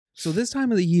So this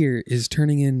time of the year is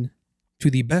turning in to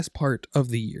the best part of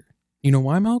the year. You know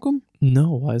why, Malcolm?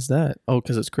 No, why is that? Oh,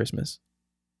 because it's Christmas.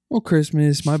 Well,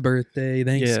 Christmas, my birthday,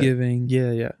 Thanksgiving,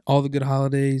 Yeah. all the good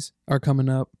holidays are coming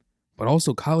up. But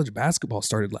also college basketball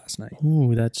started last night.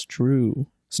 Oh, that's true.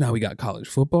 So now we got college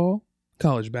football,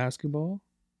 college basketball,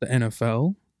 the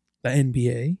NFL, the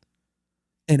NBA,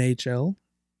 NHL.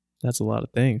 That's a lot of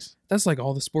things. That's like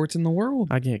all the sports in the world.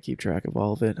 I can't keep track of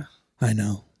all of it. I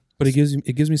know. But it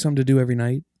gives me something to do every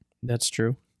night, That's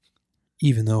true.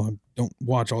 even though I don't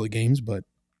watch all the games, but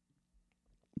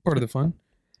part of the fun.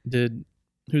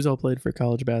 Who's all played for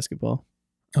college basketball?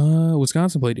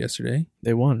 Wisconsin played yesterday.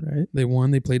 They won, right? They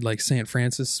won. They played like St.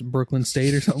 Francis, Brooklyn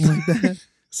State or something like that.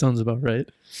 Sounds about right.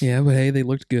 Yeah, but hey, they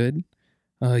looked good.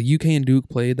 UK and Duke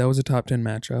played. That was a top 10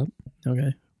 matchup.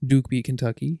 Okay. Duke beat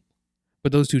Kentucky.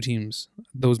 But those two teams,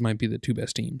 those might be the two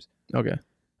best teams. Okay.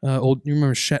 You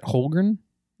remember Chet Holmgren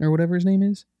or whatever his name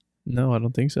is? No, I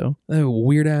don't think so. That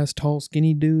weird ass, tall,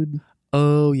 skinny dude.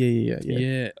 Oh, yeah.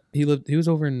 Yeah. He was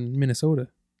over in Minnesota,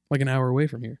 like an hour away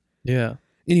from here. Yeah.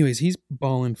 Anyways, he's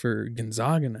balling for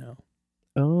Gonzaga now.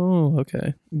 Oh,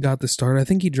 okay. Got the start. I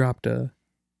think he dropped a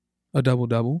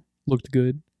double-double. Looked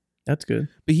good. That's good.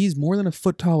 But he's more than a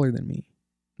foot taller than me.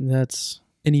 That's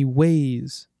And he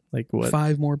weighs like what?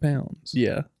 5 more pounds.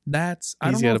 Yeah. I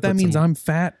don't know if that means I'm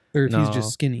fat or if he's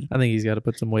just skinny. I think he's got to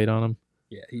put some weight on him.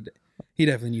 Yeah, he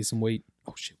definitely needs some weight.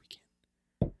 Oh, shit, we can't.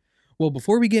 Well,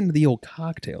 before we get into the old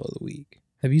cocktail of the week,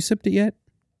 have you sipped it yet?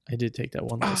 I did take that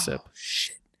one little sip.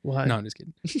 Shit. Why? No, I'm just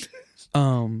kidding.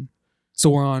 So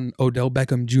we're on Odell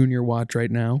Beckham Jr. watch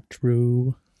right now.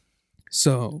 True.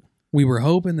 So we were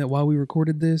hoping that while we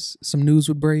recorded this, some news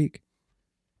would break.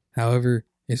 However,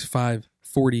 it's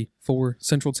 5:44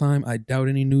 Central Time. I doubt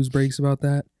any news breaks about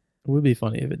that. It would be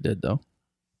funny if it did, though.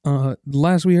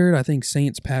 Last we heard, I think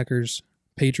Saints, Packers,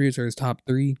 Patriots are his top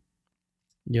 3.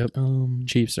 Yep.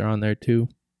 Chiefs are on there, too.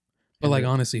 But like,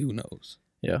 honestly, who knows?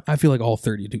 Yeah. I feel like all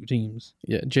 32 teams.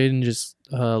 Yeah, Jaden just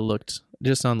looked,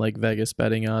 just on like Vegas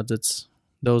betting odds, it's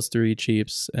those 3,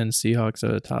 Chiefs and Seahawks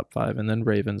are the top 5, and then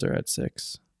Ravens are at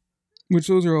 6. Which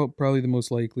those are all probably the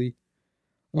most likely.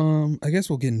 I guess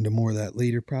we'll get into more of that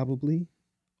later, probably.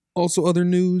 Also, other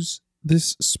news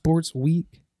this sports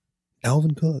week,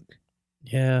 Dalvin Cook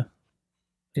Yeah.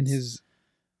 and his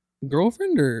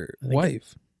girlfriend or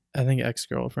wife? I think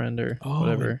ex-girlfriend or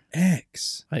whatever.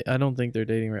 Ex. I don't think they're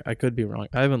dating right. I could be wrong.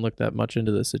 I haven't looked that much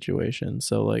into the situation.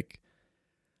 So, like,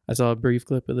 I saw a brief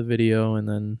clip of the video and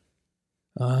then...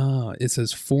 it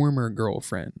says former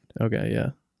girlfriend. Okay,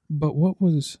 yeah. But what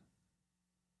was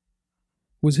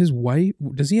his wife?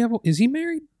 Is he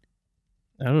married?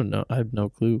 I don't know. I have no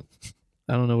clue.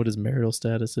 I don't know what his marital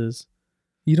status is.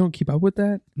 You don't keep up with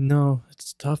that? No,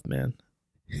 it's tough, man.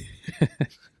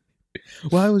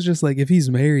 Well, I was just like, if he's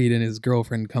married and his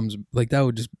girlfriend comes, like, that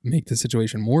would just make the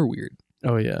situation more weird.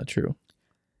 Oh, yeah, true.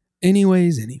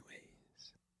 Anyways.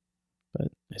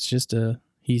 But it's just a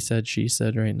he said, she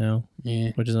said right now.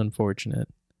 Yeah. Which is unfortunate.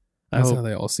 That's how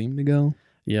they all seem to go.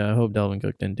 Yeah, I hope Dalvin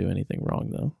Cook didn't do anything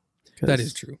wrong, though. That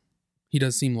is true. He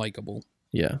does seem likable.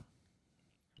 Yeah.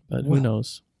 But who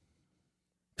knows?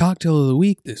 Cocktail of the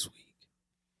week this week.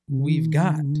 We've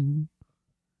got...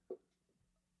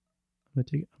 I'm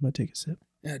gonna take a sip.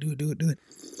 Yeah, do it.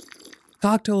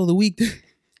 Cocktail of the week.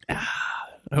 I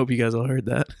hope you guys all heard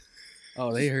that.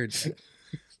 Oh, they heard.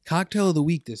 Cocktail of the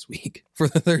week this week, for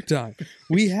the 3rd time.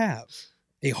 We have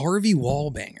a Harvey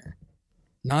Wallbanger.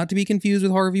 Not to be confused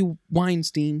with Harvey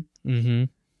Weinstein. Mm-hmm.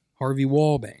 Harvey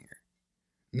Wallbanger.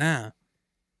 Now,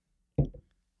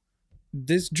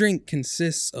 this drink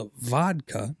consists of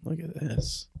vodka. Look at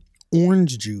this.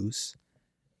 Orange juice.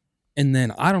 And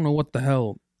then, I don't know what the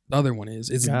hell the other one is.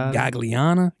 It's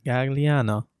Gagliano.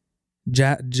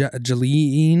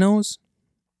 Giallinos.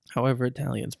 However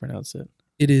Italians pronounce it.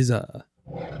 It is Galliano.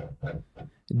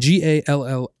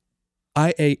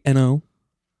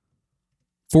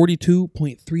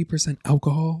 42.3%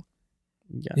 alcohol.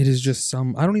 Yeah. It is just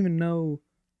I don't even know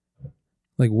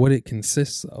like what it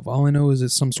consists of. All I know is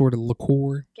it's some sort of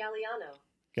liqueur. Galliano.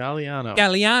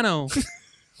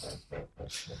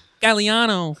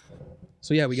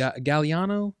 So yeah, we got a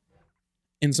Galliano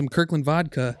and some Kirkland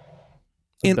vodka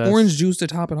and orange juice to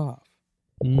top it off.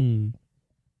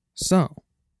 So,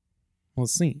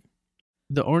 let's see.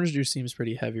 The orange juice seems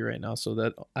pretty heavy right now, so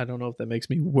that I don't know if that makes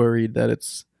me worried that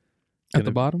it's at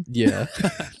the bottom. Yeah,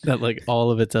 that like all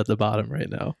of it's at the bottom right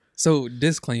now. So,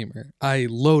 disclaimer: I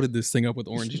loaded this thing up with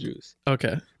orange juice.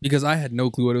 Okay, because I had no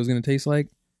clue what it was going to taste like.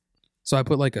 So I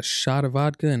put like a shot of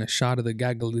vodka and a shot of the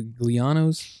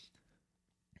Gaglianos,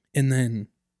 and then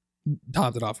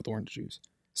topped it off with orange juice.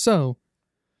 So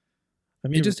I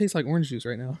mean, It just tastes like orange juice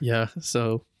right now. yeah.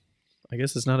 So I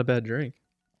guess it's not a bad drink.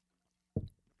 I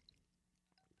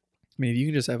mean, if you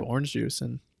can just have orange juice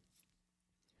and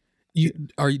Do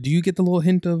you get the little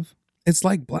hint of? It's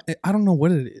like I don't know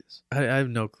what it is. I have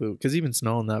no clue because even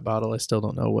smelling that bottle, I still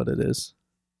don't know what it is.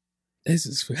 This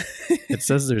is It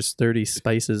says there's 30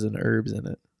 spices and herbs in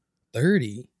it.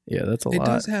 30. Yeah, that's a It lot.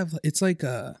 does have. It's like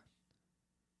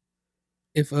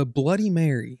if a Bloody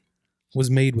Mary was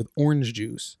made with orange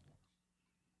juice.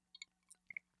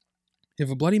 If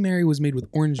a Bloody Mary was made with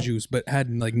orange juice but had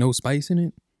like no spice in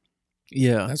it,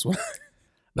 Yeah, that's what.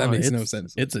 That No, makes no it's-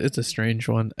 sense. it's a strange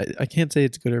one. I can't say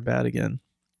it's good or bad again.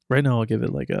 Right now, I'll give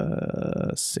it like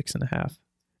a 6.5.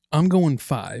 I'm going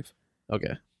 5.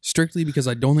 Okay, Strictly because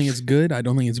I don't think it's good. I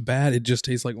don't think it's bad. It just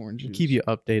tastes like orange juice. keep you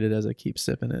updated as I keep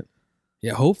sipping it.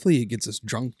 Yeah, hopefully it gets us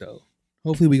drunk though.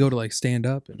 Hopefully we go to like stand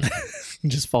up. And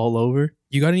Just fall over.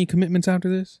 you got any commitments after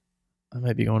this? I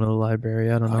might be going to the library.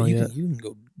 I don't know you yet. can, you can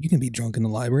go. You can be drunk in the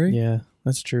library. Yeah,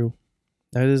 that's true.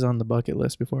 That is on the bucket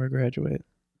list before I graduate.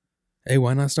 Hey,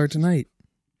 why not start tonight?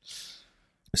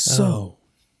 So,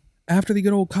 after the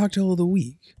good old cocktail of the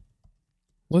week,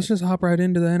 let's just hop right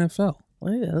into the NFL.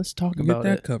 Well, yeah, let's talk Get about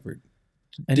that it. covered.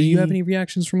 Do you have any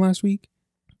reactions from last week?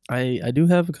 I do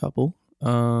have a couple.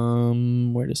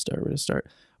 Where to start?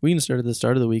 We can start at the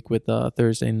start of the week with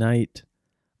Thursday night.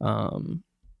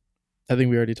 I think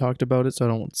we already talked about it, so I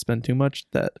don't want to spend too much.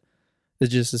 That it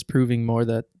just is proving more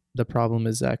that the problem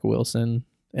is Zach Wilson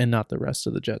and not the rest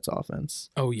of the Jets offense.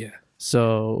 Oh yeah.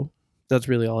 So that's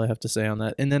really all I have to say on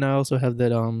that. And then I also have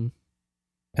that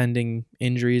pending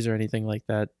injuries or anything like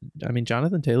that. I mean,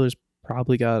 Jonathan Taylor's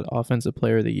probably got Offensive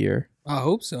Player of the Year. I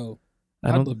hope so. I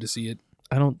I'd don't love to see it.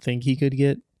 I don't think he could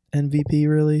get MVP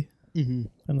really, Mm-hmm.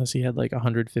 unless he had like a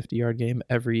 150-yard game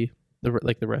the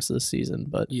rest of the season.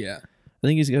 But Yeah. I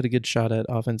think he's got a good shot at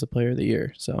Offensive Player of the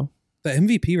Year. So The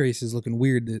MVP race is looking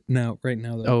weird right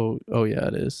now though. oh yeah,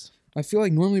 it is. I feel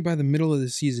like normally by the middle of the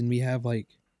season we have like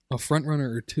a front runner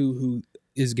or two who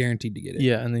is guaranteed to get it.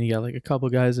 Yeah, and then you got like a couple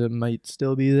guys that might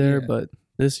still be there, Yeah. but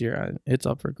this year it's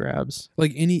up for grabs.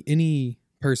 Like any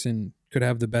person could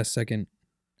have the best second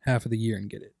half of the year and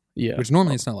get it. Yeah, Which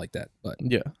normally it's not like that, but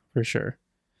yeah, for sure.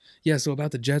 yeah. So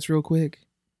about the Jets, real quick.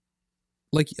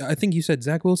 Like I think you said,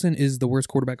 Zach Wilson is the worst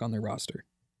quarterback on their roster,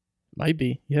 Might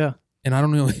be, yeah. and I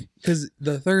don't know because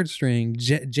the third string,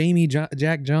 Jack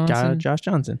Johnson, Josh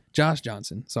Johnson. Josh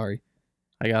Johnson. Sorry,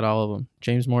 I got all of them.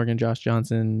 James Morgan, Josh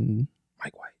Johnson,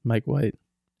 Mike White,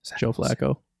 Zach Joe Wilson.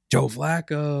 Flacco, Joe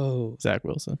Flacco. Zach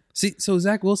Wilson. See, so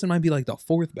Zach Wilson might be like the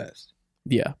fourth best.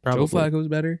 Yeah, probably. Joe Flacco's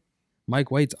better.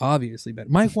 Mike White's obviously better.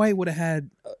 Mike White would have had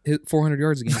 400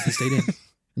 yards again if he stayed in,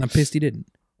 and I'm pissed he didn't.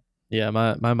 Yeah,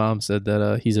 my mom said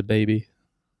that he's a baby.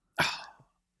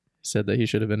 Said that he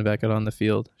should have been back out on the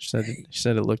field. She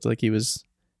said it looked like he was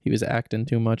acting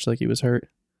too much, like he was hurt.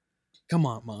 Come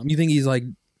on, Mom. You think he's like?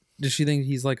 Does she think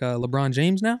he's like LeBron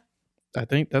James now? I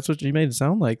think that's what she made it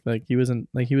sound like he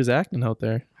was acting out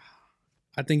there.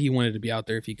 I think he wanted to be out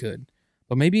there if he could,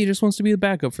 but maybe he just wants to be the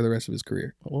backup for the rest of his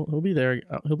career. Well, he'll be there.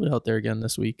 He'll be out there again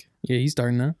this week. Yeah, he's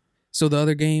starting now. So the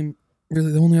other game,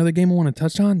 really the only other game I want to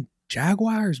touch on,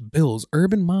 Jaguars Bills.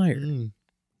 Urban Meyer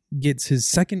gets his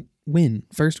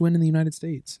first win in the United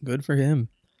States Good for him.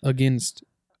 against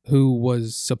who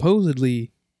was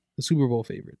supposedly the Super Bowl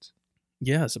favorites.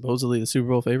 Yeah, supposedly the Super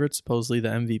Bowl favorite, supposedly the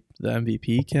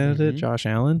MVP candidate, Mhm. Josh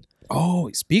Allen. Oh,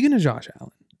 speaking of Josh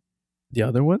Allen, The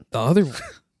other one, the other one.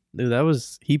 dude,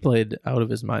 he played out of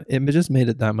his mind. It just made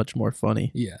it that much more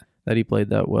funny Yeah. that he played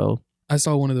that well. I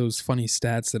saw one of those funny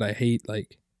stats that I hate,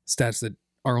 like stats that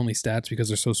are only stats because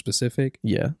they're so specific.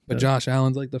 Yeah, But Josh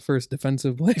Allen's like the first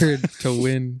defensive player to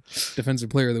win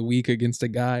Defensive Player of the Week against a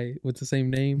guy with the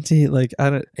same name. see, like I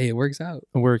don't. Hey, it works out.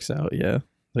 It works out, yeah.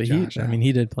 But Josh Allen.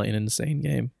 he did play an insane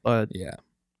game. But Yeah,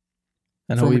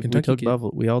 I know Former we Kentucky took kid.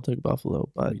 Buffalo. We all took Buffalo,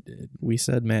 but we did. we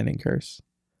said Manning curse.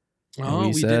 Oh, we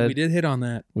we said- did. We did hit on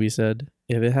that. We said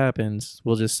if it happens,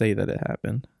 we'll just say that it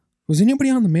happened. Was anybody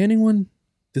on the Manning one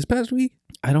this past week?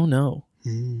 I don't know.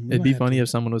 We It'd might be have funny to- if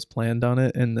someone was planned on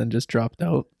it and then just dropped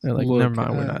out. They're like, Look, never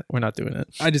mind, we're not doing it.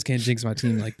 I just can't jinx my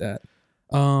team like that.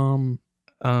 Browns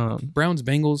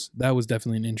Bengals. That was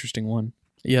definitely an interesting one.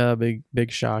 Yeah, big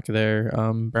shock there.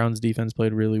 Browns defense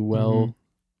played really well.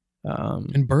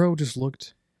 And Burrow just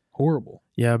looked horrible.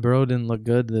 Yeah, Burrow didn't look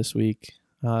good this week.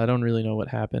 I don't really know what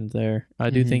happened there. I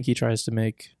do Mhm. think he tries to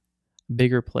make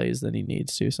bigger plays than he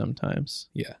needs to sometimes.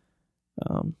 Yeah.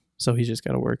 So he's just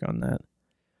got to work on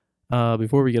that.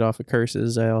 Before we get off of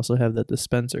curses, I also have that the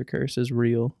Spencer curse is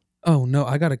real Oh no,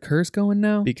 I got a curse going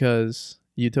now. because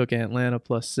you took Atlanta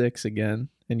 +6 again,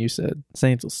 and you said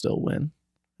Saints will still win,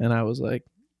 and I was like,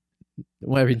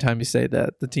 Well, every time you say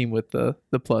that, the team with the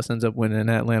plus ends up winning, and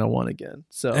Atlanta won again.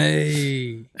 So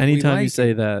Hey, anytime we you like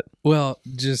say it. that, Well,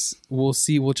 we'll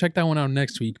see. We'll check that one out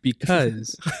next week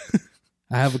because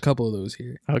I have a couple of those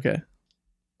here. okay,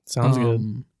 sounds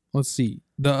good. Let's see.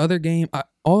 The other game,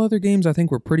 all other games, I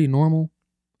think were pretty normal.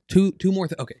 Two more.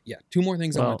 Two more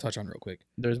things I Well, want to touch on real quick.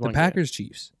 There's The one Packers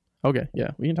Chiefs. game. Okay,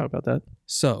 yeah, we can talk about that.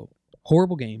 So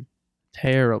horrible game.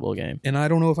 Terrible game. And I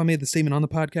don't know if I made the statement on the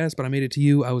podcast, but I made it to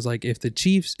you. I was like, if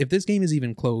this game is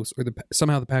even close, or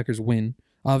somehow the Packers win,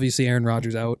 obviously Aaron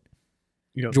Rodgers out,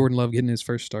 Jordan Love getting his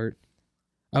first start.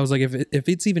 I was like, if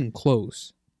it's even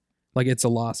close, like it's a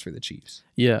loss for the Chiefs.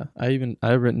 Yeah,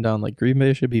 I've written down like Green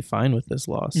Bay should be fine with this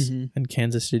loss, Mhm. and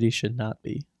Kansas City should not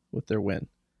be with their win.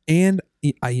 And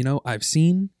I've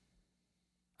seen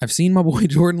my boy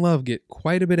Jordan Love get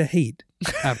quite a bit of hate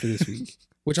after this week,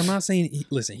 which I'm not saying.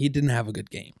 He didn't have a good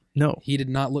game. No, He did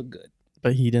not look good.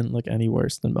 but he didn't look any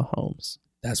worse than Mahomes.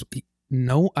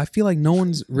 I feel like no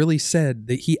one's really said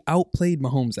that he outplayed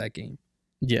Mahomes that game.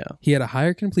 Yeah, He had a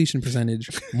higher completion percentage,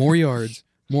 more yards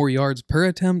per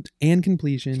attempt and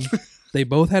completion. They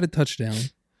both had a touchdown.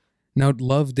 Now,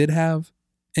 Love did have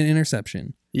an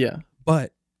interception, yeah.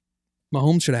 but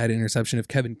Mahomes should have had an interception if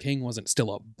Kevin King wasn't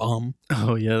still a bum.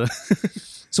 Oh yeah.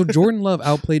 So Jordan Love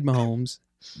outplayed Mahomes,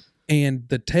 and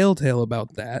the telltale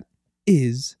about that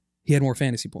is he had more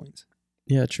fantasy points.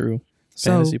 Yeah, true.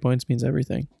 So, Fantasy points means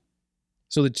everything.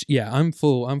 so I'm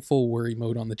full worry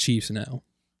mode on the Chiefs now.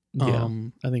 Yeah,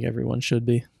 I think everyone should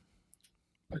be.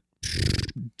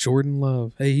 Jordan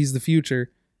Love, hey, he's the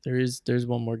future. There's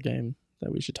one more game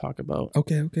that we should talk about.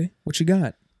 Okay. What you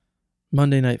got?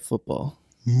 Monday Night Football.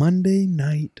 Monday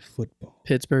Night Football.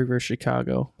 Pittsburgh versus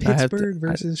Chicago. Pittsburgh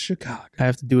versus Chicago. I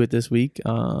have to do it this week.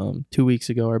 2 weeks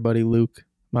ago, our buddy Luke,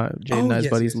 Jay and I's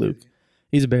buddy's Luke.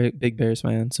 He's a big Bears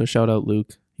fan, so shout out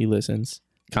Luke. He listens,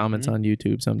 comments on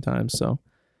YouTube sometimes. So,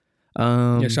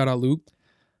 Shout out Luke.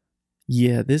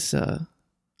 Yeah, this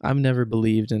I've never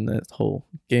believed in that whole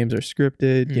games are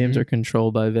scripted, games are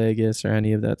controlled by Vegas or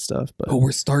any of that stuff. But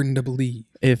we're starting to believe.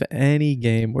 if any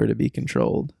game were to be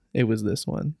controlled, it was this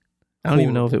one. I don't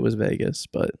even know if it was Vegas,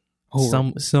 but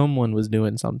someone was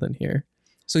doing something here.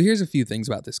 So here's a few things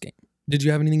about this game. Did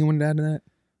you have anything you wanted to add to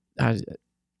that?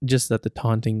 Just that the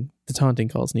taunting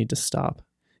calls need to stop.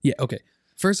 Yeah, okay.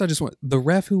 First, I just want the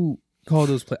ref who called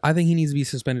those plays. I think he needs to be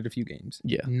suspended a few games.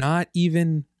 Yeah. Not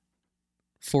even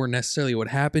for necessarily what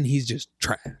happened. He's just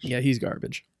trash. Yeah, he's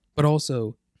garbage. But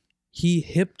also, he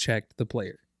hip checked the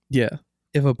player. Yeah.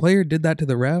 If a player did that to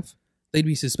the ref, they'd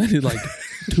be suspended like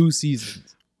 2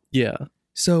 seasons. Yeah.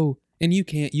 So, and you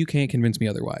can't convince me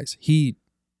otherwise.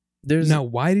 Now,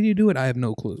 why did he do it? I have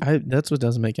no clue. That's what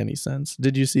doesn't make any sense.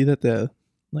 Did you see that the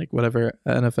whatever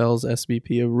NFL's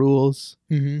SVP of rules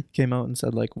came out and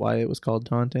said why it was called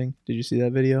taunting? Did you see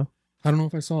that video? I don't know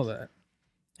if I saw that.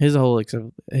 His whole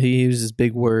he uses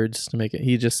big words to make it.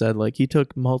 He just said he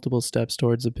took multiple steps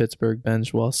towards the Pittsburgh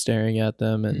bench while staring at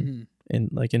them and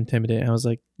intimidating. I was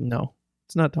like, no,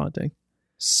 it's not taunting.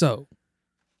 So,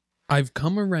 I've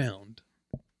come around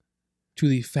to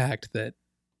the fact that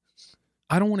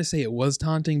I don't want to say it was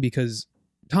taunting because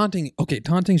taunting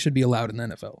should be allowed in the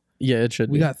NFL. Yeah, it should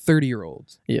be. We got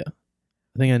 30-year-olds. Yeah.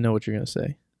 I think I know what you're going to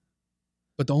say.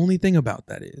 But the only thing about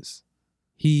that is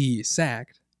he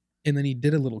sacked and then he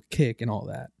did a little kick and all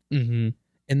that. Mm-hmm.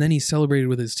 And then he celebrated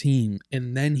with his team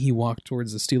and then he walked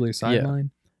towards the Steelers sideline.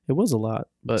 It was a lot,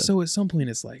 but so at some point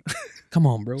it's like, come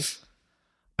on, bro.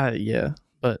 Yeah,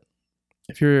 but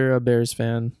if you're a Bears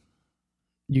fan,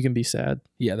 you can be sad.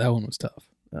 Yeah, that one was tough.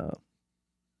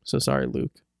 So sorry,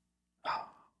 Luke.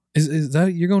 Is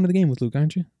that you're going to the game with Luke,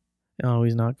 aren't you? Oh,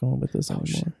 he's not going with us anymore.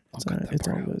 Shit. It's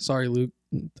all good. Sorry, Luke.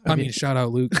 I mean, shout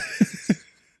out, Luke.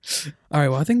 All right,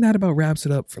 well, I think that about wraps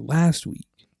it up for last week.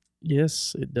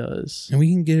 Yes, it does. And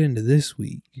we can get into this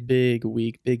week. Big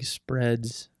week, big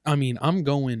spreads. I mean, I'm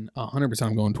going 100%.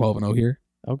 I'm going 12-0 here.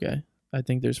 Okay. I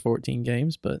think there's 14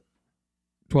 games, but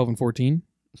 12-14.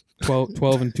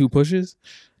 12 and 2 pushes.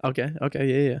 Okay.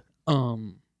 Yeah.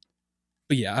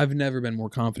 But yeah, I've never been more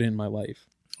confident in my life.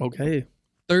 Okay.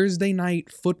 Thursday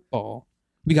night football.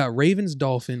 We got Ravens,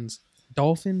 Dolphins.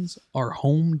 Dolphins are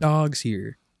home dogs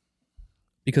here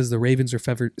because the Ravens are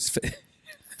favored.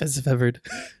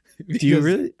 Do you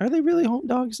really? Are they really home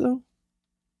dogs though?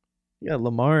 You got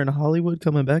Lamar and Hollywood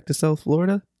coming back to South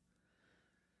Florida.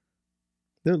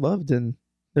 They're loved in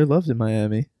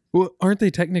Miami. Well, aren't they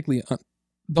technically?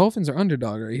 Dolphins are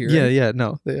underdog right here. Yeah, right? yeah.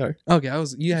 No, they are. Okay,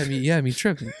 you had me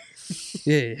tripping.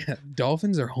 yeah.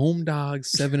 Dolphins are home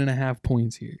dogs, 7.5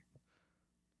 points here.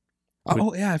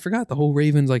 Oh yeah, I forgot the whole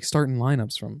Ravens starting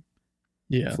lineups from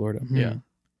Yeah. Florida. Yeah.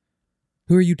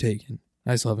 Who are you taking?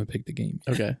 I still haven't picked the game.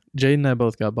 Okay. Jade and I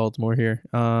both got Baltimore here.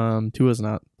 Tua's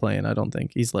not playing, I don't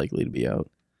think. He's likely to be out.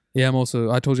 Yeah,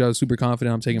 I told you I was super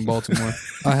confident I'm taking Baltimore.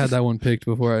 I had that one picked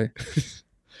before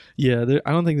Yeah,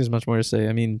 I don't think there's much more to say.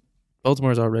 I mean,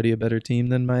 Baltimore's already a better team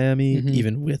than Miami,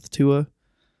 even with Tua.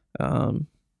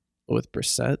 With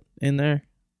Brissett in there.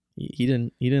 He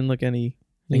didn't look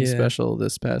anything special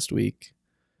this past week.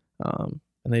 And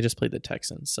they just played the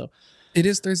Texans, so it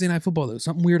is Thursday Night Football, though.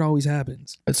 Something weird always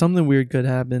happens. Something weird could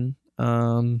happen.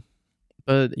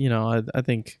 But, I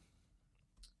think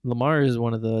Lamar is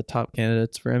one of the top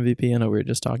candidates for MVP. I know we were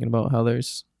just talking about how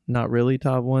there's not really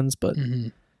top ones, but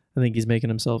I think he's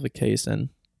making himself a case, and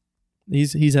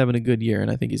he's having a good year, and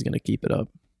I think he's going to keep it up.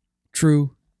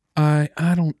 True. I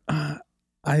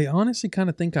honestly kind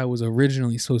of think I was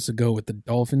originally supposed to go with the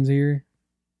Dolphins here.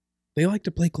 They like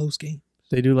to play close games.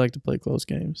 They do like to play close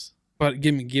games. But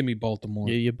give me Baltimore.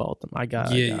 Yeah, you Baltimore. I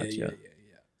got you.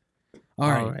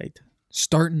 All right.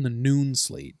 Starting the noon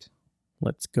slate.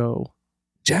 Let's go.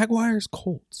 Jaguars,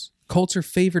 Colts. Colts are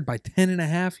favored by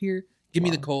 10.5 here. Give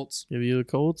me the Colts. Give you the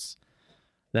Colts.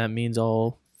 That means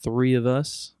all three of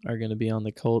us are going to be on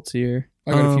the Colts here.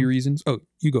 I got a few reasons. Oh,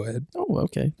 you go ahead. Oh,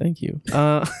 okay. Thank you.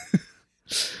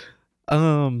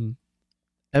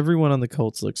 Everyone on the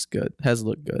Colts has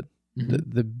looked good.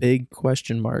 The big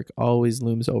question mark always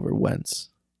looms over Wentz.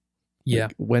 Yeah.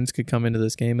 Wentz could come into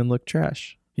this game and look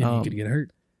trash. Yeah, he could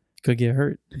get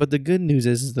hurt. But the good news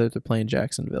is that they're playing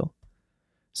Jacksonville.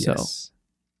 So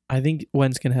I think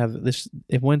Wentz can have this.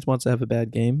 If Wentz wants to have a bad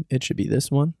game, it should be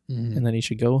this one. And then he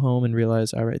should go home and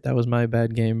realize, all right, that was my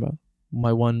bad game,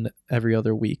 my one every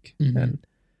other week. And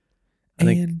I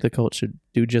think the Colts should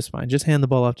do just fine. Just hand the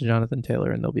ball off to Jonathan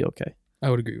Taylor and they'll be okay. I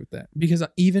would agree with that. Because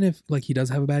even if he does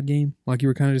have a bad game, like you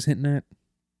were kind of just hinting at,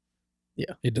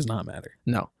 yeah, it does not matter.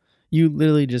 No. You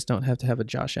literally just don't have to have a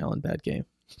Josh Allen bad game.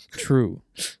 True.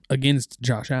 Against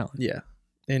Josh Allen. Yeah.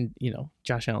 And,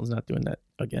 Josh Allen's not doing that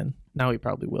again. Now he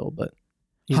probably will, but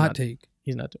hot take.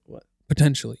 He's not doing what?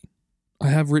 Potentially. I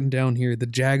have written down here the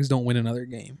Jags don't win another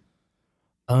game.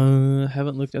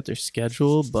 Haven't looked at their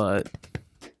schedule, but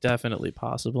definitely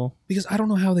possible. Because I don't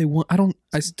know how they won.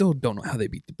 I still don't know how they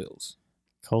beat the Bills.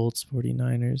 Colts,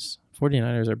 49ers.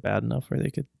 49ers are bad enough where they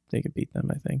could beat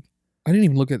them, I think. I didn't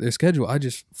even look at their schedule. I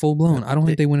just full blown. I don't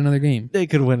think they win another game. They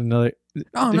could win another. No,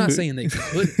 I'm not saying they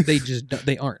could.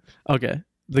 They aren't. Okay.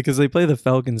 Because they play the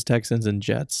Falcons, Texans, and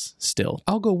Jets still.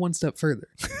 I'll go one step further.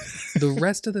 The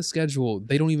rest of the schedule,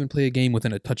 they don't even play a game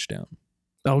within a touchdown.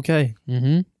 Okay.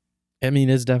 I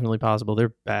mean, it's definitely possible.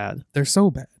 They're bad. They're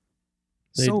so bad.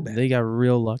 They got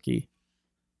real lucky.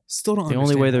 Still don't. The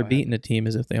only way they're beating a team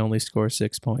is if they only score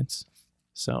 6 points.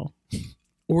 So,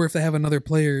 or if they have another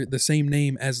player the same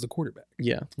name as the quarterback.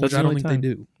 Yeah, which I don't think they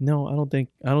do. No, I don't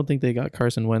think they got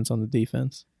Carson Wentz on the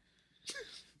defense.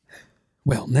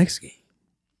 Well, next game,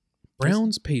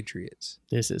 Browns Patriots.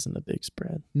 This isn't a big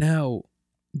spread. Now,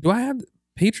 do I have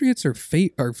Patriots are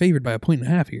favored by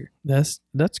 1.5 here? That's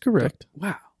correct.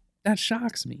 Wow, that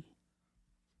shocks me.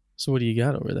 So what do you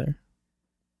got over there?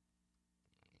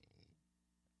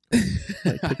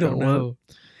 I don't know.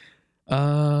 Come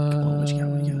on, what you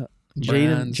got?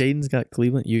 Jaden's got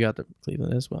Cleveland. You got the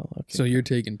Cleveland as well. Okay. So you're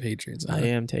taking Patriots. I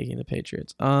am taking the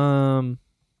Patriots. I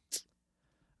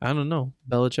don't know.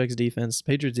 Belichick's defense.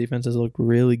 Patriots defense has looked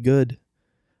really good.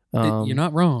 You're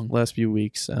not wrong. Last few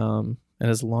weeks. And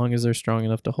as long as they're strong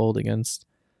enough to hold against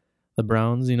the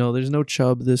Browns, there's no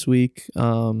Chubb this week.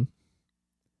 But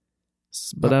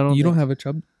I don't. You don't have a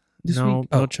Chubb this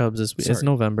week? No Chubbs this week. Sorry. It's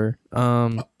November.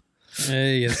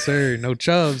 Hey, yes, sir. No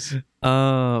Chubbs.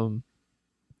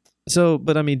 So,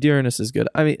 but I mean, Dearness is good.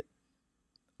 I mean,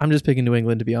 I'm just picking New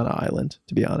England to be on an island,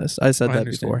 to be honest. I said that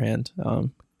beforehand.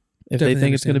 If they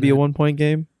think it's going to be a 1-point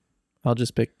game, I'll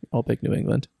pick New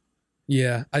England.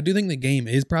 Yeah, I do think the game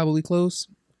is probably close.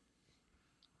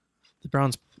 The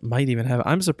Browns might even have.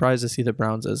 I'm surprised to see the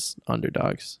Browns as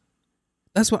underdogs.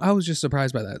 That's what I was just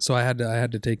surprised by that. So I had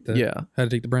to take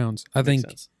the Browns. I think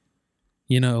sense.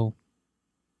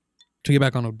 To get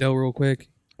back on Odell real quick.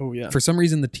 Oh yeah. For some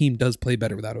reason the team does play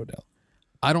better without Odell.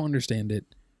 I don't understand it.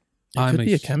 It could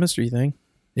be a chemistry thing.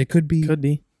 It could be. Could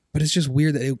be. But it's just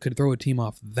weird that it could throw a team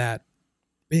off that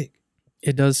big.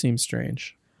 It does seem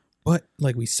strange. But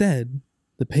like we said,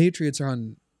 the Patriots are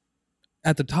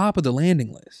at the top of the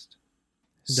landing list.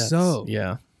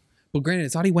 Yeah. Well, granted,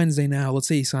 it's already Wednesday now. Let's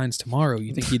say he signs tomorrow.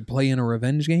 You think he'd play in a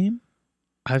revenge game?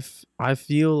 I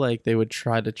feel like they would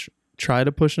try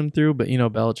to push him through, but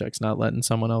Belichick's not letting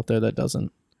someone out there that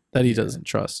he doesn't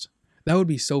trust. That would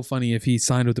be so funny if he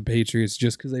signed with the Patriots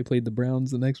just because they played the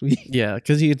Browns the next week. Yeah,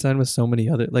 because he could sign with so many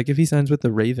other. Like, if he signs with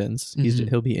the Ravens,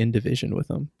 he'll be in division with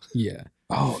them. Yeah.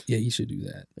 Oh, yeah, he should do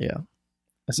that. Yeah.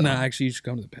 Actually, you should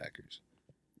come to the Packers.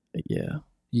 Yeah.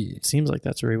 Yeah. It seems like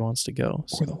that's where he wants to go.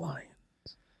 Or the Lions.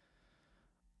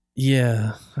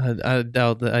 Yeah. I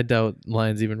doubt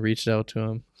Lions even reached out to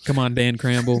him. Come on, Dan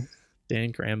Cramble.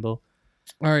 Dan Cramble.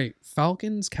 All right,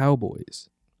 Falcons, Cowboys.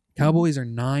 Cowboys are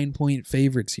 9-point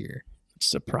favorites here.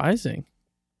 Surprising.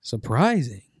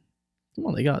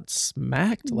 Well, they got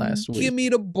smacked last week. Give me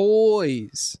the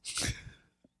boys.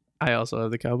 I also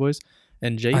have the Cowboys.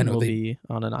 And Jaden will be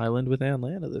on an island with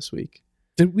Atlanta this week.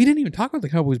 We didn't even talk about the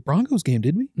Cowboys-Broncos game,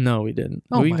 did we? No, we didn't.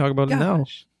 Oh, we can talk about it now.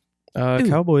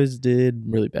 Cowboys did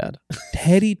really bad.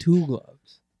 Teddy Two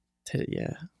Gloves.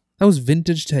 Yeah. That was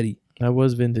vintage Teddy. That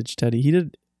was vintage Teddy. He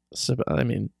did, I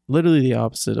mean, literally the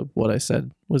opposite of what I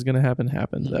said was going to happened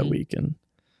that week. And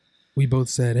we both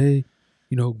said, hey,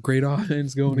 great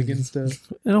offense going against an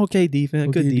okay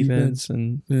defense, good defense.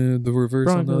 And the reverse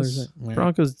on the other side.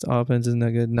 Broncos offense isn't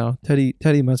that good. No,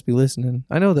 Teddy must be listening.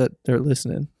 I know that they're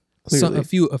listening. So, a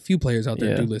few players out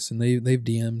there do listen. They've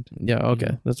DM'd. Yeah,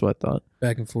 okay. That's what I thought.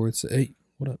 Back and forth. Say, hey,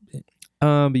 what up?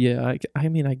 But yeah, I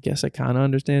mean, I guess I kind of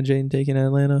understand Jaden taking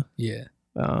Atlanta. Yeah.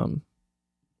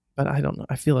 But I don't know.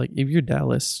 I feel like if you're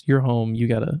Dallas, you're home. You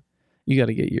gotta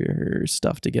get your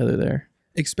stuff together there.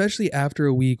 Especially after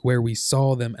a week where we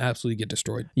saw them absolutely get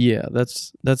destroyed. Yeah,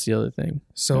 that's the other thing.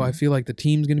 So I feel like the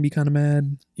team's gonna be kind of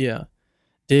mad. Yeah.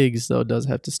 Diggs though does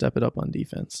have to step it up on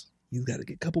defense. You got to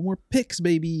get a couple more picks,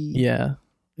 baby. Yeah,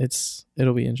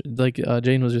 it'll be interesting. Like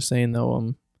Jane was just saying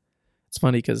though, it's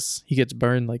funny because he gets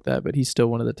burned like that, but he's still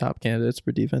one of the top candidates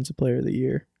for Defensive Player of the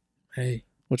Year. Hey,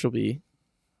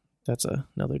 that's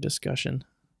another discussion.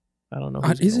 I don't know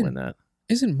who's going to win that.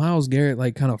 Isn't Myles Garrett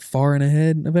like kind of far and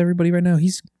ahead of everybody right now?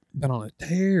 He's been on a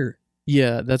tear.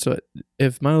 Yeah, that's what.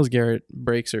 If Myles Garrett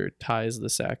breaks or ties the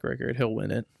sack record, he'll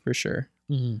win it for sure.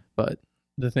 Mm-hmm. But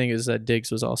the thing is that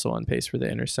Diggs was also on pace for the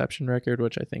interception record,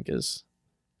 which I think is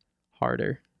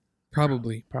harder.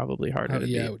 Probably harder to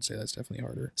beat. I would say that's definitely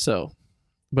harder. So,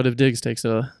 but if Diggs takes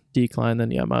a decline,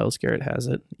 then yeah, Myles Garrett has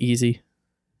it. Easy.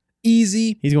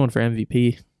 He's going for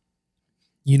MVP.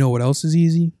 You know what else is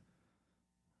easy?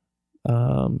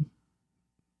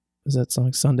 Is that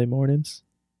song Sunday Mornings?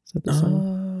 Is that the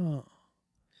song?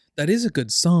 That is a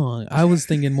good song. I was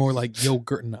thinking more like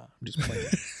Yogurt. Nah, I'm just playing.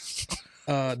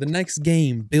 The next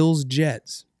game,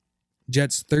 Bills-Jets.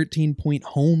 Jets 13-point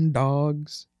home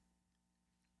dogs.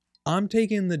 I'm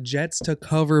taking the Jets to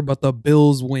cover, but the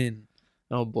Bills win.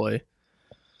 Oh boy.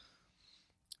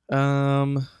 Jay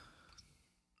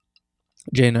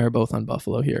and I are both on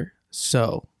Buffalo here.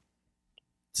 So,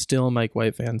 still a Mike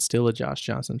White fan, still a Josh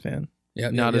Johnson fan.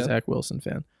 Not a Zach Wilson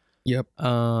fan. Yep.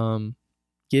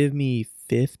 Give me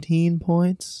 15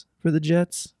 points for the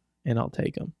Jets, and I'll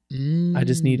take them. I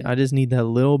just need that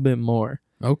little bit more.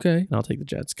 Okay. And I'll take the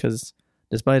Jets because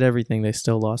despite everything, they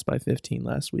still lost by 15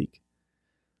 last week.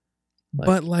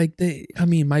 But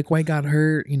Mike White got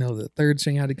hurt. The third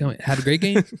string had to come. Had a great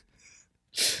game.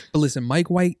 But listen, Mike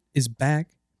White is back.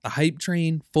 The hype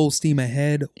train, full steam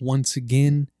ahead once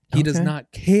again. He does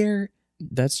not care.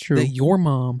 That's true. That your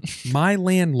mom, my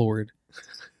landlord,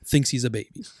 thinks he's a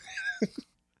baby.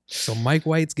 So Mike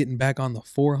White's getting back on the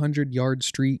 400-yard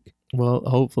streak. Well,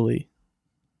 hopefully.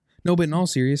 No, but in all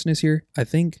seriousness here, I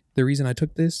think the reason I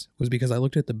took this was because I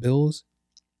looked at the Bills,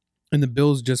 and the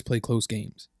Bills just play close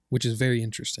games, which is very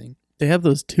interesting. They have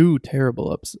those two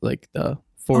terrible ups, like the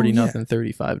 40-0,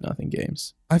 35-0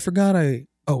 games. I forgot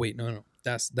Oh, wait, no.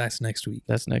 That's next week.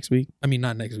 That's next week? I mean,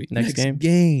 not next week. Next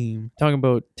game? Talking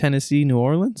about Tennessee, New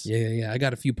Orleans? Yeah. I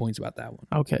got a few points about that one.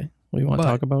 Okay. We want to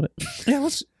talk about it? Yeah,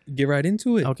 let's get right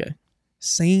into it. Okay.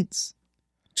 Saints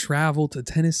travel to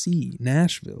Tennessee,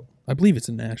 Nashville. I believe it's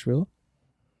in Nashville.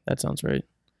 That sounds right.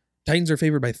 Titans are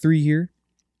favored by 3 here.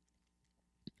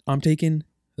 I'm taking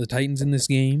the Titans in this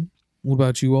game. What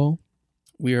about you all?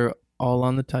 We are all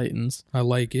on the Titans. I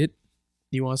like it.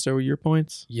 You want to start with your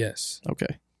points? Yes.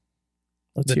 Okay.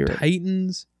 Let's hear it. The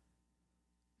Titans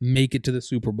make it to the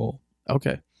Super Bowl.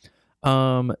 Okay.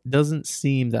 Doesn't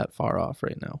seem that far off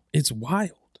right now. It's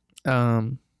wild. I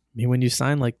mean, when you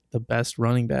sign like the best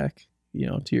running back,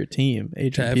 to your team,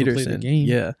 Adrian Peterson. Play the game.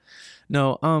 Yeah.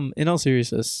 No, in all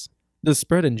seriousness, the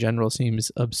spread in general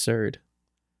seems absurd.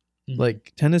 Mm-hmm.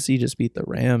 Like Tennessee just beat the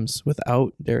Rams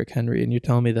without Derrick Henry, and you're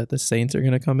telling me that the Saints are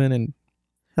going to come in and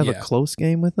have a close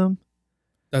game with them?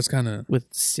 That's kind of... With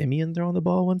Simeon throwing the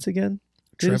ball once again?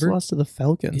 Trevor? They just lost to the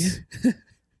Falcons. Yeah.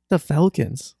 The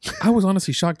Falcons. I was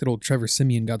honestly shocked that old Trevor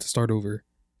Simeon got to start over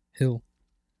Hill.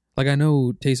 Like, I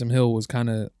know Taysom Hill was kind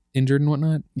of injured and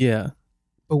whatnot. Yeah.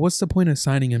 But what's the point of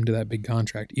signing him to that big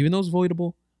contract? Even though it's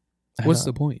voidable, what's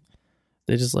the point?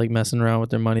 They just like messing around with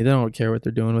their money. They don't care what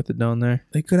they're doing with it down there.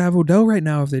 They could have Odell right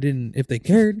now if they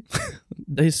cared.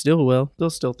 They still will. They'll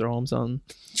still throw him something.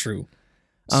 True.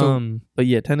 So, but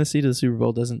yeah, Tennessee to the Super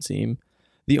Bowl doesn't seem.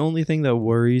 The only thing that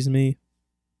worries me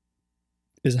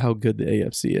is how good the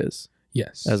AFC is.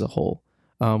 Yes. As a whole.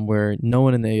 Where no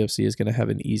one in the AFC is going to have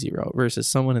an easy route versus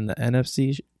someone in the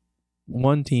NFC.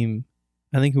 One team,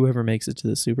 I think whoever makes it to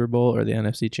the Super Bowl or the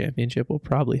NFC Championship will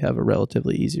probably have a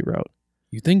relatively easy route.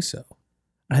 You think so?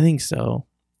 I think so.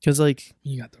 Because, like...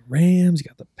 You got the Rams, you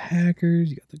got the Packers,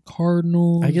 you got the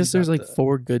Cardinals. I guess there's, like,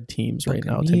 4 good teams right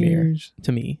now to me.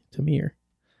 To me,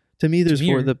 there's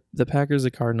 4. The Packers,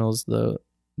 the Cardinals, the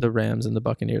Rams, and the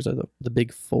Buccaneers are the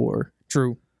big 4.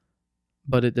 True.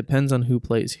 But it depends on who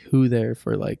plays who there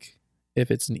for, like,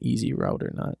 if it's an easy route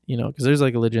or not. You know, because there's,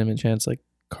 like, a legitimate chance, like,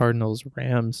 Cardinals,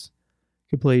 Rams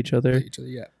could play each other.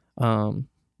 Yeah.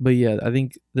 But yeah, I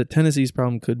think the Tennessee's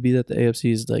problem could be that the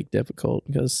AFC is like difficult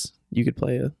because you could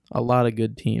play a lot of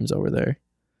good teams over there.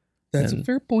 That's a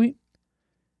fair point.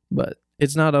 But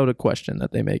it's not out of question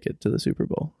that they make it to the Super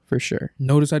Bowl for sure.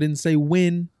 Notice I didn't say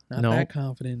win. Not that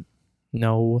confident.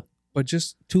 No. But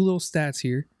just 2 little stats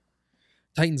here.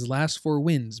 Titans' last 4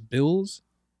 wins: Bills,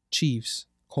 Chiefs,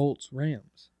 Colts,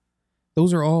 Rams.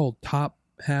 Those are all top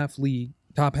half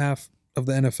of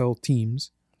the NFL teams.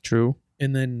 True.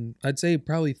 And then I'd say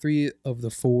probably 3 of the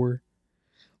 4,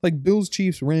 like Bills,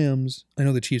 Chiefs, Rams. I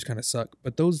know the Chiefs kind of suck,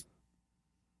 but those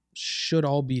should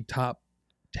all be top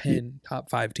 10, top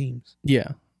 5 teams.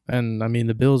 Yeah. And I mean,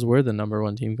 the Bills were the number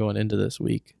 1 team going into this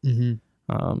week.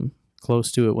 Mm-hmm.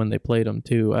 Close to it when they played them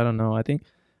too. I don't know. I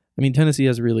mean, Tennessee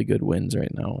has really good wins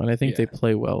right now, and I think they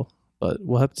play well, but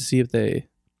we'll have to see if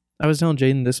I was telling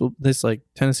Jaden this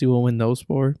Tennessee will win those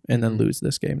 4 and then lose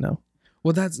this game now.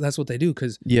 Well, that's what they do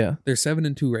because they're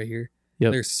 7-2 right here.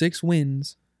 Yep. Their 6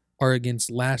 wins are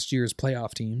against last year's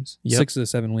playoff teams. Yep. 6 of the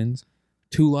 7 wins.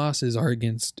 2 losses are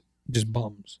against just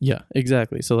bums. Yeah,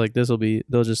 exactly. So like they'll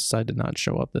just decide to not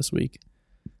show up this week.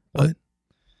 But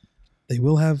they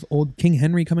will have old King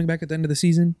Henry coming back at the end of the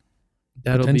season.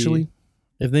 Potentially.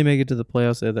 If they make it to the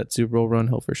playoffs, they have that Super Bowl run,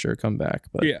 he'll for sure come back.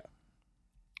 But yeah,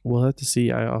 we'll have to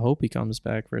see. I hope he comes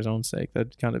back for his own sake.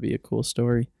 That'd kind of be a cool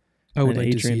story. I would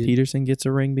like to see it. Adrian Peterson gets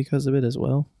a ring because of it as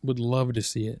well. Would love to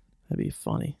see it. That'd be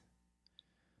funny.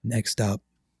 Next up.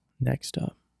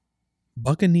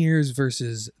 Buccaneers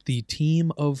versus the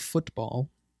team of football.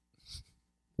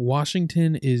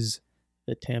 Washington is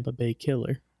the Tampa Bay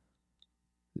Killer.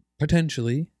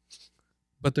 Potentially.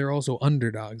 But they're also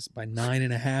underdogs by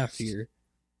 9.5 here.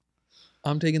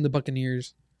 I'm taking the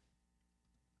Buccaneers.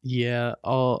 Yeah,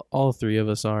 all 3 of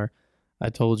us are. I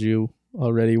told you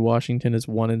already, Washington is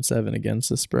 1-7 against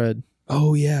the spread.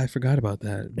 Oh yeah, I forgot about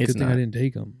that. Good thing I didn't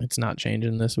take them. It's not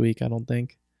changing this week, I don't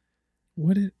think.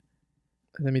 I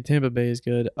mean, Tampa Bay is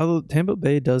good. Although Tampa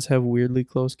Bay does have weirdly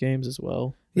close games as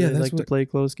well. Yeah, they like to play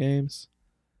close games.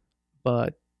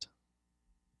 But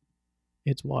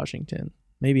it's Washington.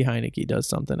 Maybe Heineke does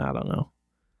something. I don't know.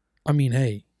 I mean,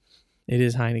 hey. It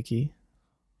is Heineke.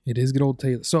 It is good old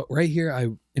Taylor. So right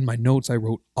here, in my notes, I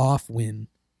wrote off win.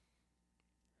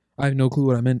 I have no clue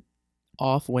what I meant.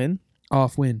 Off win?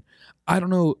 Off win. I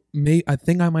don't know. I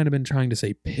think I might have been trying to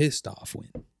say pissed off win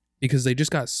because they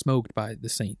just got smoked by the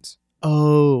Saints.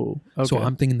 Oh, okay. So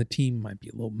I'm thinking the team might be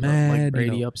a little mad. Like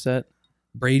Brady upset?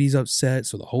 Brady's upset,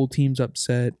 so the whole team's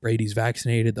upset. Brady's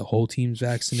vaccinated, the whole team's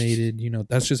vaccinated.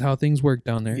 That's just how things work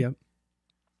down there. Yep.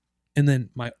 And then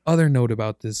my other note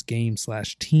about this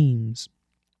game/teams,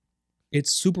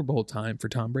 it's Super Bowl time for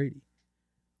Tom Brady.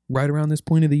 Right around this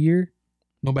point of the year,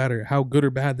 no matter how good or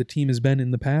bad the team has been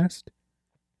in the past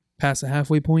the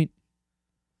halfway point,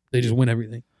 they just win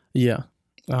everything. Yeah.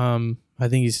 I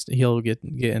think he'll get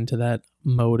into that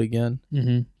mode again.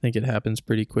 Mm-hmm. I think it happens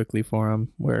pretty quickly for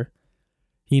him where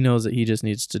he knows that he just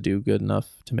needs to do good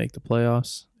enough to make the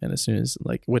playoffs. And as soon as,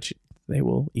 which they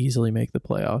will easily make the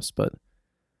playoffs, but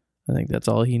I think that's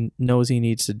all he knows he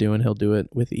needs to do, and he'll do it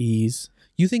with ease.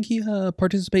 You think he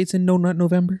participates in No Nut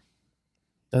November?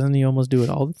 Doesn't he almost do it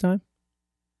all the time?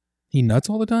 He nuts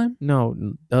all the time?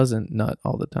 No, doesn't nut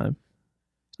all the time.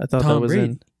 I thought Tom that was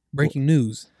Brady. Breaking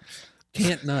news.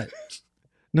 Can't nut.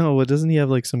 No, but doesn't he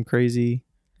have some crazy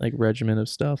regimen of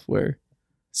stuff where...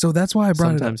 So that's why I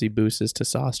brought it up. Sometimes he boosts his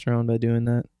testosterone by doing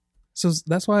that. So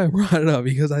that's why I brought it up,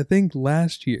 because I think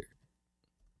last year...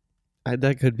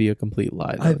 that could be a complete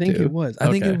lie, though, I think too. it was. I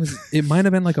think it might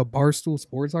have been a Barstool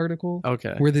Sports article.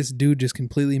 Okay. Where this dude just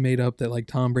completely made up that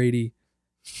Tom Brady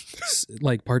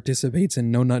participates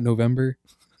in No Nut November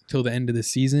till the end of the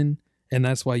season. and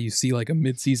that's why you see like a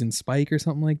mid-season spike or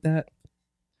something like that.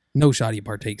 No shot he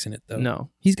partakes in it though. No,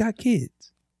 he's got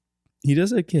kids. He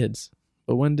does have kids,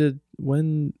 but when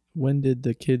did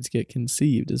the kids get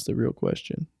conceived is the real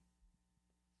question.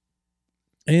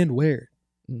 And where?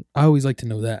 I always like to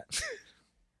know that.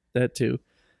 That too.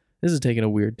 This is taking a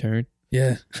weird turn.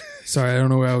 Yeah. Sorry, I don't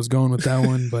know where I was going with that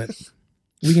one, but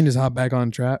we can just hop back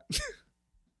on track.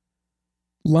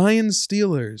 Lions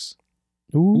Steelers.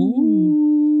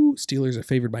 Ooh. Steelers are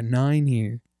favored by 9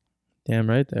 here. Damn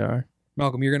right they are.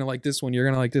 Malcolm, you're going to like this one. You're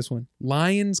going to like this one.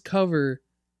 Lions cover,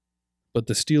 but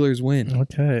the Steelers win.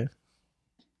 Okay.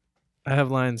 I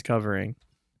have Lions covering.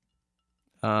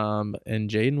 And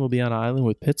Jaden will be on an island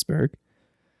with Pittsburgh.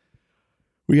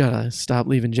 We got to stop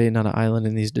leaving Jaden on an island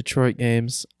in these Detroit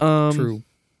games. True.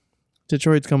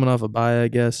 Detroit's coming off a bye, I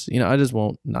guess. I just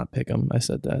won't not pick them. I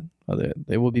said that.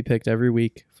 They will be picked every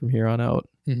week from here on out.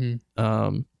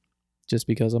 Mm-hmm. Just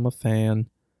because I'm a fan.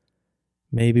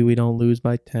 Maybe we don't lose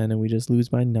by 10 and we just lose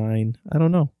by 9. I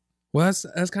don't know. Well,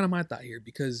 that's kind of my thought here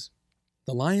because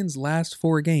the Lions' last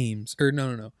 4 games, or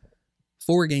no.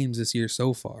 4 games this year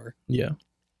so far. Yeah.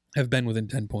 Have been within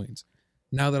 10 points.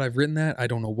 Now that I've written that, I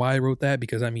don't know why I wrote that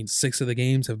because 6 of the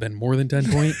games have been more than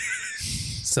 10 points.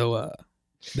 So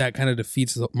that kind of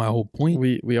defeats my whole point.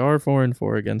 We are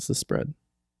 4-4 against the spread.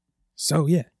 So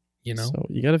yeah, So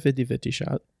you got a 50-50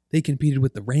 shot. They competed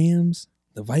with the Rams,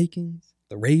 the Vikings,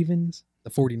 the Ravens, the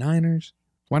 49ers.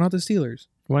 Why not the Steelers?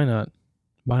 Why not?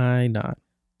 Why not?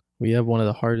 We have one of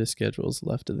the hardest schedules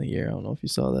left in the year. I don't know if you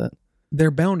saw that.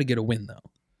 They're bound to get a win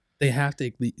though. They have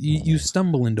to. You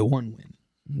stumble into one win.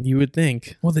 You would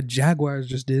think. Well, the Jaguars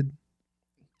just did.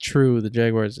 True, the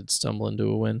Jaguars did stumble into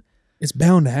a win. It's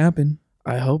bound to happen.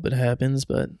 I hope it happens,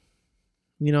 but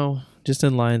just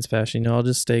in Lions fashion, I'll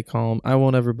just stay calm. I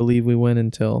won't ever believe we win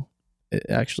until it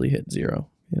actually hit 0.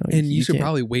 And you should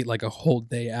probably wait like a whole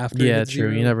day after. Yeah, true.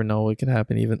 0. You never know what could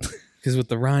happen even. Because with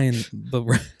the Ryans, the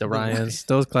Ryans,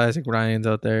 those classic Ryans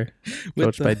out there,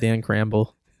 coached by Dan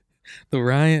Cramble. The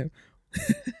Ryan.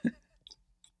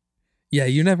 Yeah,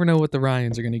 you never know what the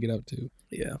Ryans are going to get up to.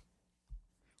 Yeah.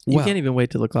 You can't even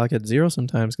wait till the clock hits 0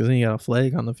 sometimes because then you got a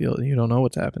flag on the field and you don't know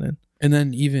what's happening. And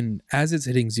then even as it's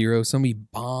hitting 0, somebody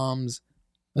bombs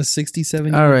a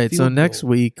 67. All right, so next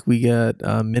week we got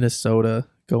Minnesota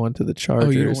going to the Chargers.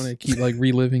 Oh, you don't want to keep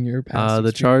reliving your past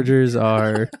the Chargers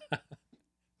are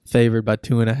favored by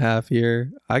 2.5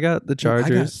 here. I got the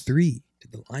Chargers. I got 3.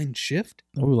 Did the line shift?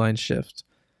 Oh, line shift.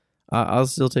 I'll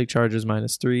still take Chargers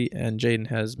 -3, and Jaden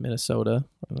has Minnesota.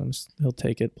 He'll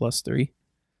take it +3.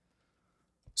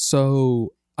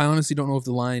 So I honestly don't know if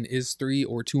the line is 3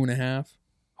 or 2.5.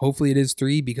 Hopefully it is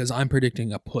 3 because I'm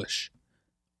predicting a push.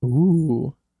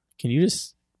 Ooh. Can you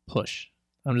just push?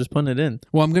 I'm just putting it in.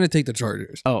 Well, I'm going to take the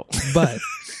Chargers. Oh. But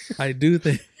I do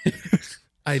think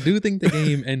the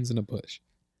game ends in a push.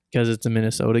 Because it's a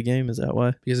Minnesota game? Is that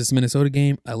why? Because it's a Minnesota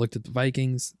game. I looked at the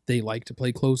Vikings. They like to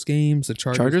play close games. The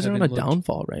Chargers are on a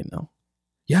downfall right now.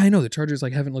 Yeah, I know. The Chargers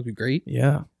haven't looked great.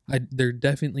 Yeah. They're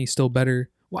definitely still better.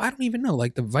 Well, I don't even know.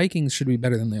 The Vikings should be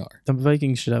better than they are. The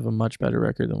Vikings should have a much better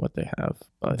record than what they have.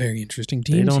 But very interesting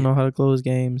team. They don't know how to close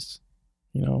games.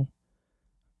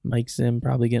 Mike Zim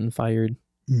probably getting fired.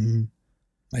 Mm-hmm.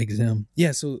 Mike Zim.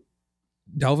 Yeah, so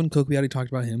Dalvin Cook, we already talked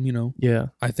about him, Yeah.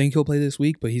 I think he'll play this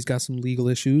week, but he's got some legal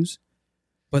issues.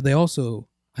 But they also,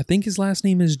 I think his last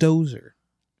name is Dozier.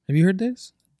 Have you heard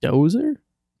this? Dozier?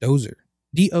 Dozier.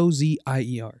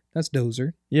 Dozier. That's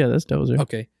Dozier. Yeah, that's Dozier.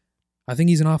 Okay. I think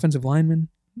he's an offensive lineman.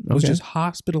 Was just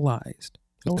hospitalized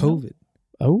with COVID.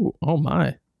 Oh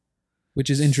my. Which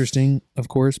is interesting, of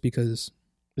course, because...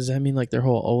 Does that mean their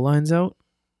whole O-line's out?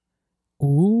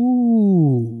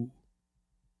 Ooh.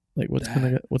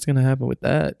 What's gonna happen with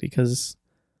that? Because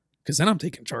then I'm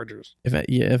taking Chargers. If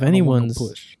anyone's in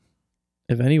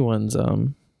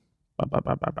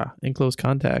close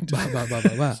contact,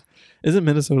 isn't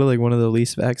Minnesota one of the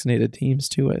least vaccinated teams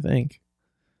too? I think.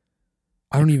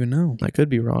 I don't even know. I could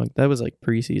be wrong. That was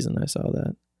preseason. I saw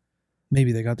that.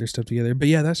 Maybe they got their stuff together, but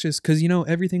yeah, that's just because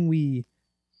everything the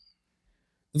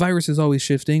virus is always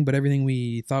shifting, but everything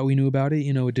we thought we knew about it,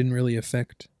 it didn't really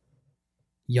affect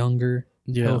younger.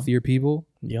 Healthier people.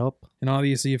 Yep. And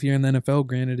obviously, if you're in the NFL,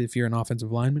 granted, if you're an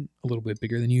offensive lineman, a little bit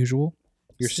bigger than usual,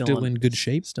 you're still in good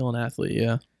shape. Still an athlete,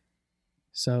 yeah.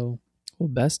 So, well,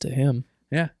 best to him.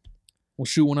 Yeah. We'll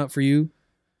shoot one up for you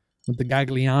with the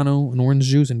Gagliano and orange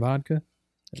juice and vodka.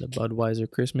 And the Budweiser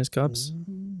Christmas cups.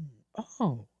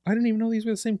 Oh, I didn't even know these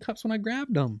were the same cups when I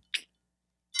grabbed them.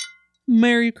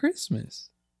 Merry Christmas.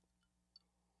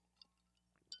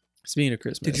 Speaking of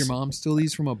Christmas. Did your mom steal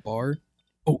these from a bar?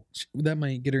 Oh, that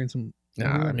might get her in some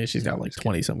Nah, I mean, she's No, got I'm like just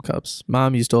 20 some cups.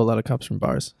 Mom, you stole a lot of cups from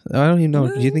bars. I don't even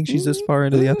know. Do you think she's this far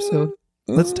into the episode?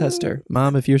 Let's test her.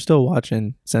 Mom, if you're still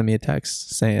watching, send me a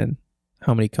text saying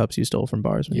how many cups you stole from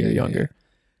bars when you were younger.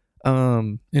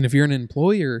 And if you're an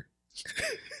employer,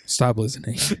 stop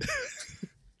listening.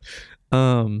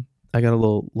 I got a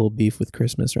little beef with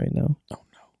Christmas right now. Oh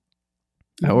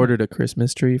no. I ordered a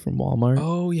Christmas tree from Walmart.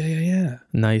 Oh yeah.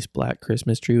 Nice black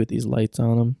Christmas tree with these lights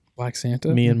on them. Black Santa.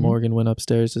 Me and Morgan went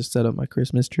upstairs to set up my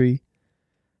Christmas tree.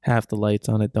 Half the lights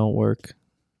on it don't work.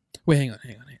 Wait, hang on.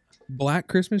 Black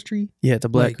Christmas tree? Yeah, it's a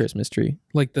black Like- Christmas tree.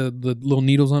 Like the little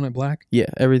needles on it black? Yeah,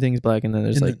 everything's black, and then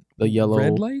there's And like the yellow.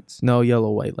 red lights? No, yellow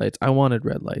white lights. I wanted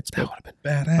red lights, That but would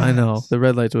have been badass. I know the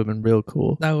red lights would have been real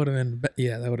cool. That would have been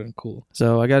that would have been cool.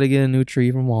 So I got to get a new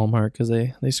tree from Walmart because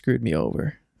they screwed me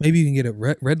over. Maybe you can get it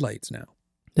red lights now.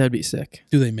 That'd be sick.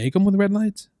 Do they make them with red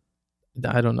lights?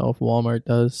 I don't know if Walmart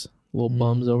does. Little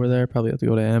bums over there. Probably have to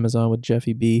go to Amazon with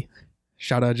Jeffy B.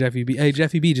 Shout out Jeffy B. Hey,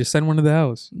 Jeffy B, just send one to the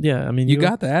house. Yeah, I mean, You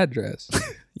got the address.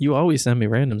 You always send me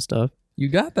random stuff. You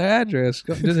got the address.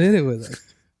 Just hit it with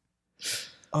it.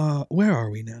 Where are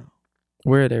we now?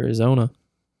 We're at Arizona.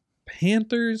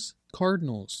 Panthers,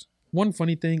 Cardinals. One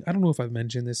funny thing, I don't know if I've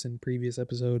mentioned this in previous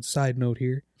episodes. Side note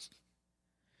here.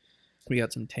 We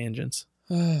got some tangents.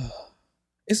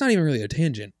 It's not even really a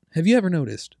tangent. Have you ever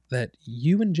noticed that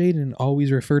you and Jaden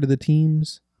always refer to the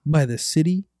teams by the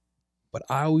city, but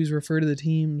I always refer to the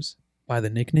teams by the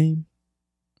nickname?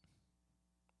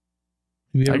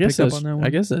 Have you ever picked up on that one? I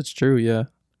guess that's true. Yeah.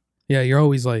 Yeah, you're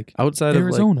always like Outside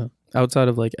Arizona.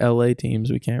 of like LA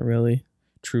teams, we can't really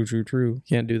True.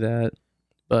 can't do that.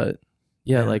 But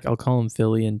yeah, Yeah. like I'll call them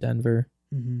Philly and Denver,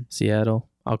 Mm-hmm. Seattle.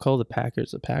 I'll call the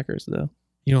Packers though.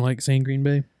 You don't like saying Green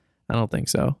Bay? I don't think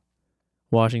so.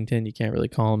 Washington, you can't really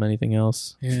call them anything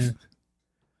else. Yeah.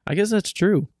 I guess that's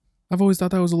true. I've always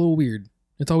thought that was a little weird.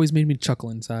 It's always made me chuckle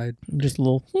inside. Just a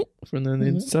little from the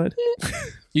inside.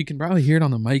 You can probably hear it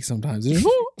on the mic sometimes.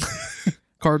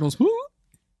 Cardinals. All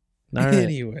right.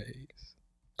 Anyways.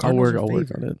 I'll work Cardinals are on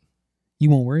favorite. it. You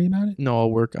won't worry about it? No,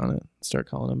 I'll work on it. Start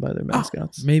calling them by their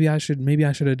mascots. Maybe I should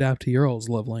adapt to your all's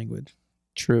love language.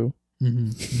 True.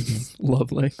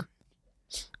 Love language.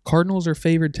 Cardinals are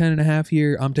favored 10.5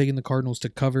 here. I'm taking the Cardinals to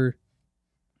cover.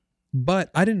 But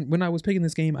when I was picking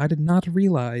this game, I did not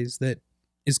realize that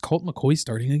is Colt McCoy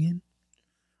starting again?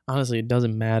 Honestly, it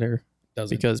doesn't matter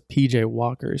because PJ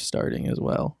Walker is starting as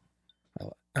well.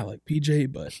 I like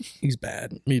PJ, but he's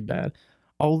bad. He's bad.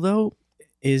 Although,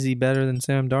 is he better than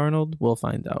Sam Darnold? We'll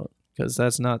find out because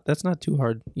that's not too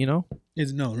hard, you know?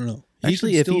 No.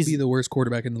 Actually, he if could still he's be the worst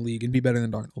quarterback in the league and be better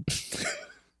than Darnold.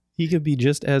 He could be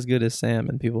just as good as Sam,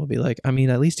 and people will be like, I mean,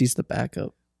 at least he's the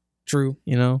backup, True.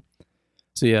 you know?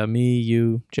 So yeah, me,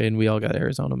 you, Jaden, we all got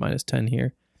Arizona -10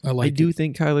 here. I do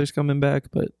think Kyler's coming back,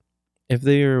 but if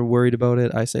they are worried about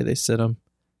it, I say they sit him.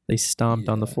 They stomped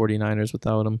on the 49ers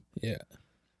without him. Yeah.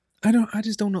 I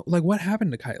just don't know. Like, what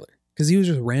happened to Kyler? Because he was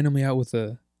just randomly out with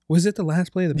was it the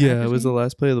last play of the Packers Yeah, it was game? the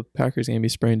last play of the Packers game. He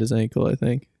sprained his ankle, I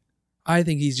think. I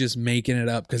think he's just making it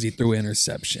up because he threw an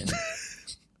interception.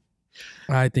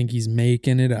 I think he's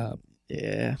making it up.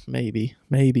 Yeah, maybe.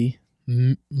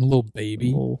 Little baby.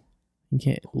 You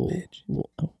can't. Bitch.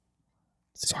 Oh.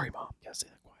 Sorry, Mom. Gotta say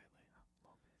that quietly.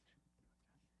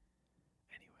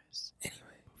 Anyways,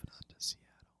 moving on to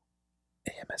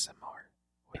Seattle. AMSMR.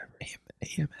 Whatever.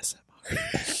 AMSMR.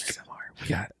 AMSMR. We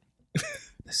got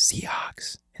the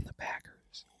Seahawks and the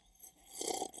Packers.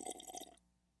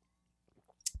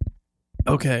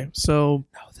 Okay, so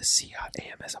No, the Seahawks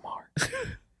AMSMR.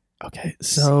 okay,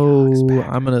 so Seahawks,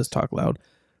 I'm gonna talk loud.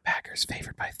 Packers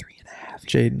favored by 3.5.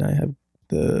 Jade and I have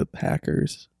the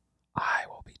Packers. I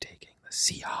will be taking the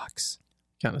Seahawks.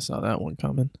 Kind of saw that one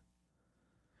coming.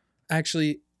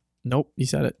 Actually, Nope, you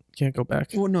said it. Can't go back.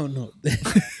 well, no.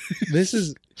 This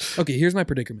is okay. Here's my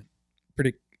predicament.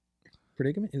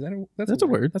 Predicament? Is that That's a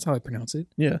word. That's how I pronounce it.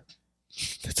 Yeah,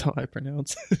 that's how I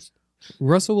pronounce it.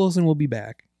 Russell Wilson will be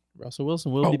back. Russell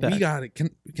Wilson will be back. We got it.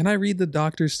 Can I read the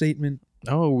doctor's statement?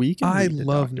 Oh, we can. I read the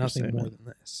love doctor's nothing statement. more than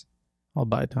this. I'll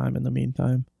buy time in the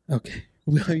meantime. Okay.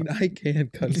 Well, I mean, I can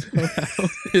cut it out.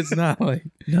 It's not like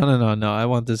No. I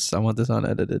want this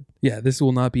unedited. yeah. This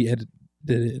will not be edited.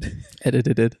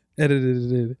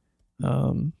 Edited.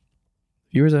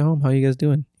 Viewers at home, how you guys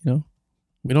doing? You know,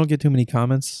 we don't get too many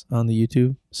comments on the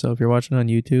YouTube. So if you're watching on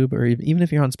YouTube or even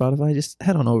if you're on Spotify, just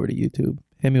head on over to YouTube.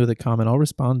 Hit me with a comment. I'll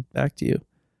respond back to you.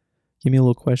 Give me a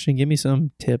little question. Give me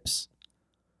some tips.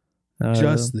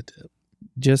 Just the tip.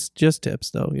 Just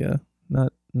tips though. Yeah.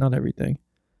 Not everything.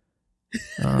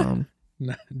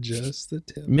 Not just the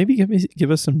tip. Maybe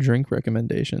give us some drink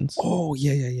recommendations Oh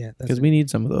yeah. because we need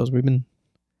some of those. We've been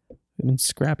I've been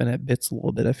scrapping at bits a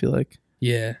little bit, I feel like.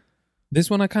 Yeah. This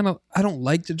one I don't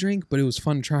like to drink, but it was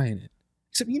fun trying it.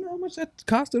 Except, you know how much that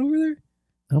costed over there?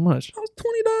 How much? That was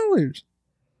 $20.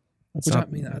 That's Which not,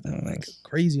 I mean, I don't like a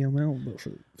crazy amount, but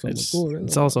for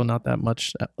it's also not that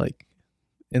much, like,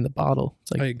 in the bottle.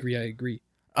 It's like, I agree.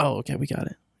 oh, okay, we got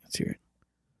it. Let's hear it.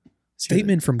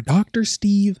 Statement from Dr.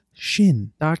 Steve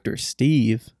Shin. Dr.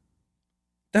 Steve.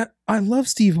 That I love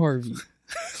Steve Harvey.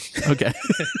 Okay.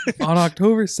 On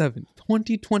October 7th,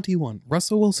 2021,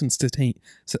 Russell Wilson sustained...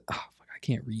 I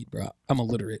can't read, bro. I'm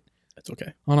illiterate. That's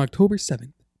okay. On October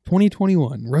 7th,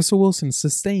 2021, Russell Wilson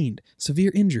sustained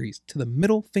severe injuries to the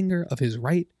middle finger of his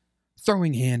right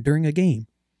throwing hand during a game.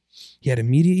 He had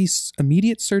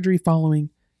immediate surgery following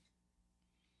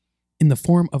in the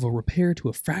form of a repair to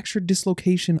a fractured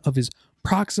dislocation of his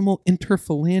proximal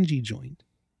interphalangeal joint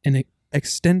and an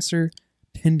extensor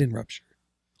tendon rupture,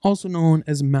 also known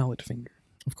as mallet finger.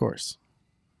 Of course.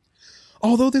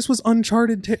 Although this was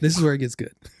uncharted, this is where it gets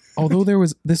good. Although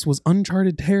this was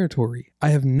uncharted territory, I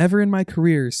have never in my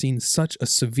career seen such a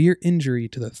severe injury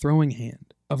to the throwing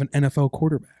hand of an NFL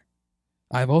quarterback.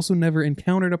 I have also never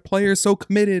encountered a player so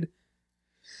committed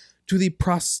to the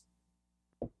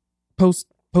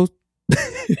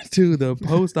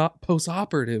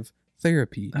post-operative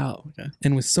therapy. Oh, okay.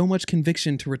 And with so much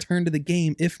conviction to return to the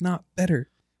game, if not better,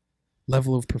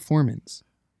 level of performance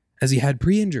as he had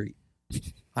pre-injury.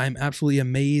 I am absolutely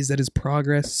amazed at his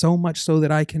progress, so much so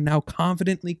that I can now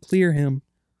confidently clear him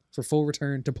for full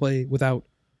return to play without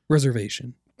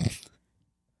reservation.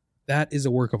 That is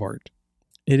a work of art.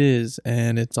 It is,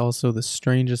 and it's also the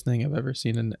strangest thing I've ever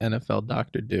seen an NFL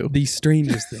doctor do. The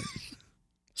strangest thing.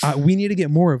 We need to get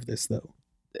more of this, though.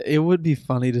 It would be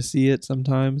funny to see it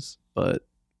sometimes, but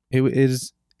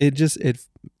it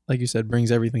like you said,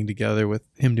 brings everything together with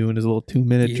him doing his little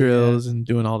 2-minute drills and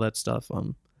doing all that stuff.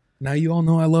 Now you all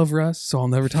know I love Russ, so I'll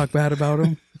never talk bad about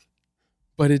him.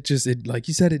 But it like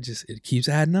you said, it keeps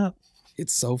adding up.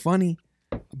 It's so funny.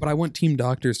 But I want team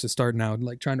doctors to start now,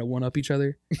 like trying to one up each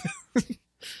other.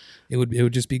 It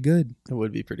would just be good. It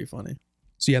would be pretty funny.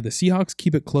 So yeah, the Seahawks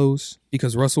keep it close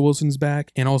because Russell Wilson's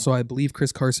back, and also I believe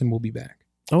Chris Carson will be back.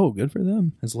 Oh, good for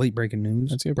them. That's late breaking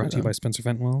news. That's good. Brought to you by Spencer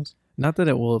Fenton Wells. Not that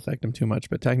it will affect him too much,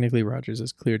 but technically Rodgers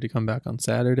is cleared to come back on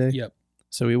Saturday. Yep.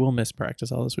 So he will miss practice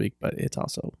all this week, but it's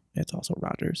also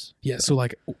Rodgers. Yeah, so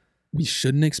like we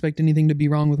shouldn't expect anything to be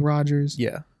wrong with Rodgers.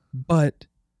 Yeah. But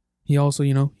he also,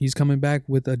 he's coming back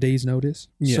with a day's notice.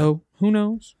 Yeah. So who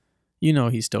knows?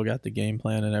 He's still got the game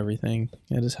plan and everything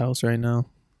at his house right now.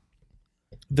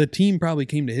 The team probably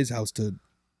came to his house to,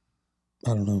 I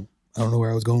don't know where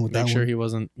I was going with that one. Make sure he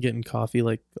wasn't getting coffee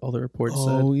like all the reports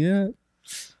said. Oh, yeah.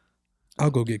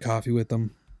 I'll go get coffee with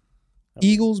them.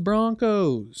 Eagles,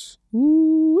 Broncos.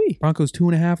 Ooh-wee. Broncos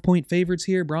 2.5-point favorites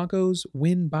here. Broncos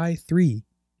win by 3.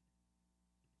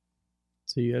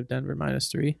 So you have Denver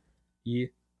 -3? Yeah.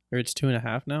 Or it's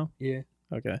 2.5 now? Yeah.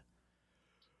 Okay.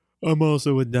 I'm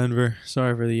also with Denver.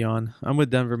 Sorry for the yawn. I'm with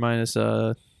Denver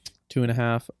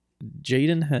 -2.5.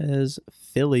 Jaden has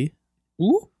Philly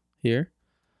here.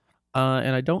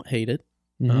 And I don't hate it.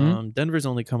 Mm-hmm. Denver's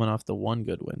only coming off the one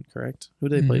good win, correct? Who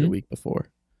did they play the week before?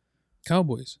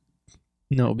 Cowboys.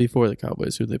 No, before the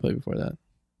Cowboys. Who did they play before that?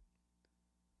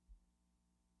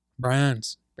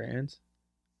 Brands. Okay.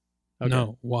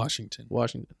 No, Washington.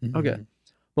 Mm-hmm. Okay.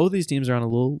 Both these teams are on a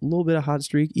little bit of hot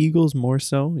streak. Eagles more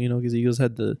so, because Eagles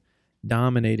had the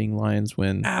dominating Lions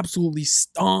win. Absolutely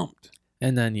stomped.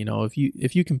 And then,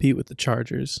 if you compete with the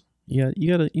Chargers, you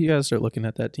gotta start looking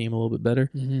at that team a little bit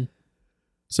better. Mm-hmm.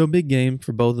 So big game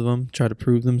for both of them. Try to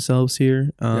prove themselves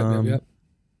here. Yep.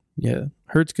 Yeah,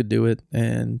 Hurts could do it,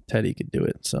 and Teddy could do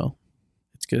it. So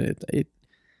it's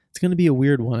gonna be a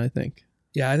weird one, I think.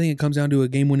 Yeah, I think it comes down to a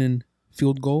game-winning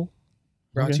field goal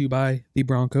brought to you by the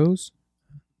Broncos.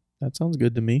 That sounds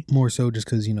good to me. More so just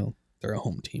because, they're a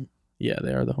home team. Yeah,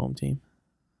 they are the home team.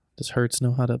 Does Hurts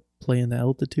know how to play in the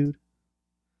altitude?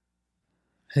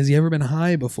 Has he ever been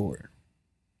high before?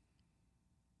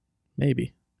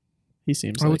 Maybe. He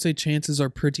seems I would say chances are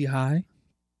pretty high.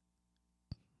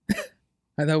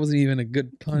 That wasn't even a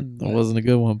good pun. It wasn't a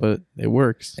good one, but it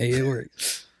works. Hey, it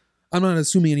works. I'm not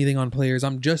assuming anything on players.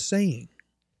 I'm just saying.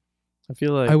 I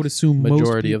feel like I would assume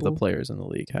majority of the players in the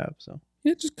league have. So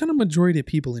yeah, just kind of majority of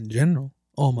people in general.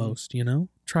 Almost,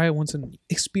 Try it once and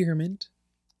experiment.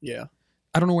 Yeah.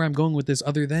 I don't know where I'm going with this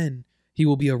other than he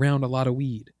will be around a lot of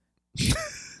weed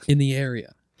in the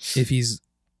area. If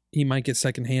he might get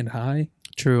secondhand high.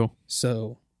 True.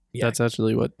 So yeah. That's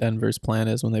actually what Denver's plan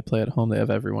is when they play at home. They have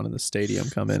everyone in the stadium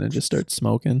come in and just start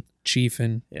smoking.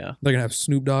 Chiefing. Yeah. They're going to have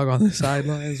Snoop Dogg on the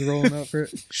sidelines rolling up for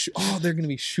it. Oh, they're going to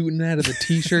be shooting out of the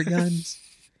t-shirt guns.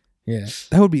 Yeah.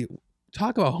 That would be,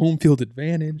 talk about home field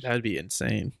advantage. That'd be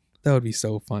insane. That would be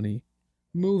so funny.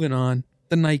 Moving on.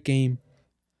 The night game.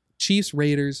 Chiefs,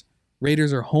 Raiders.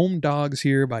 Raiders are home dogs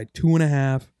here by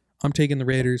 2.5. I'm taking the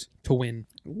Raiders to win.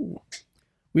 Ooh.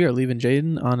 We are leaving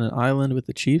Jaden on an island with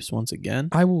the Chiefs once again.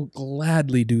 I will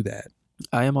gladly do that.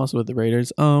 I am also with the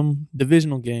Raiders.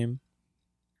 Divisional game.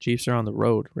 Chiefs are on the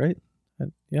road, right?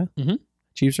 Yeah. Mhm.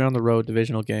 Chiefs are on the road,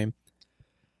 divisional game.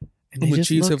 And the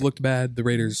Chiefs have looked bad. The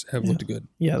Raiders have looked good.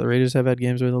 Yeah, the Raiders have had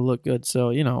games where they look good. So,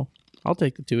 I'll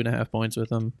take the 2.5 points with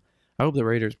them. I hope the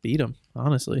Raiders beat them,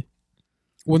 honestly.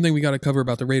 One thing we got to cover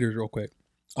about the Raiders real quick.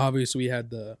 Obviously, we had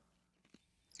the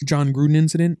John Gruden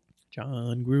incident.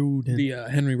 The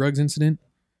Henry Ruggs incident.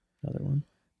 Another one.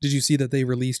 Did you see that they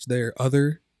released their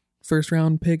other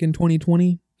first-round pick in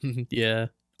 2020? Yeah.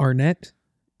 Arnett.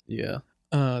 Yeah.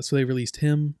 So they released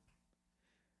him.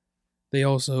 They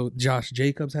also, Josh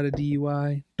Jacobs had a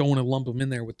DUI. Don't want to lump him in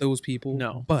there with those people.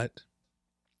 No. But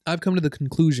I've come to the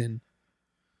conclusion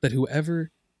that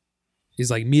whoever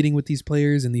is like meeting with these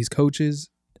players and these coaches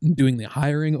and doing the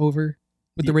hiring over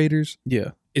with the Raiders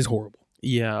is horrible.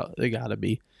 Yeah, they gotta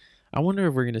be. I wonder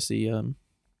if we're gonna see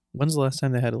when's the last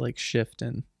time they had to like shift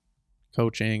in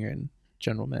coaching and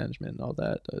general management and all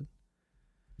that?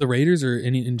 The Raiders or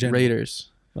in general?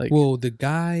 Raiders. Well, the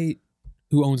guy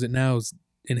who owns it now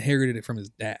inherited it from his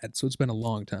dad, so it's been a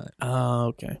long time. Oh,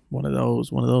 okay. One of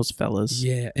those fellas.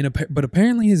 Yeah, but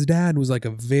apparently his dad was like a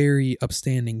very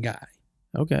upstanding guy.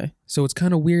 Okay. So it's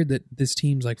kind of weird that this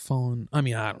team's like falling. I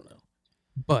mean, I don't know.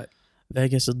 But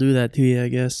Vegas will do that to you, I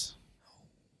guess.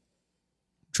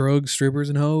 Drugs, strippers,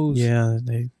 and hoes. Yeah,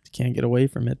 they can't get away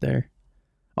from it there.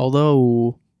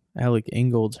 Although Alec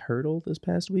Ingold's hurdled this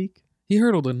past week. He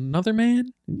hurdled another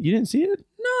man? You didn't see it?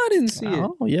 No, I didn't see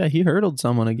it. Oh, yeah, he hurdled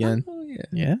someone again. Oh, yeah.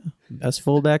 Yeah, best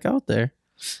fullback out there.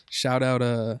 Shout out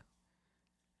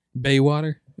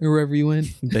Baywater, or wherever you went.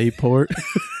 Bayport.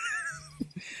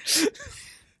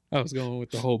 I was going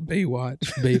with the whole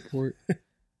Baywatch, Bayport.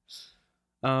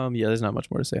 Yeah, there's not much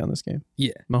more to say on this game.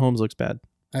 Yeah. Mahomes looks bad.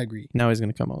 I agree. Now he's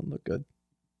going to come out and look good.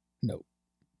 No.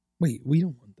 Wait, we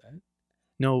don't want that.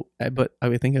 No, but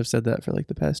I think I've said that for like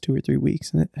the past 2 or 3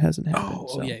 weeks, and it hasn't happened.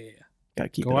 Oh, yeah. Gotta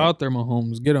keep Go out there,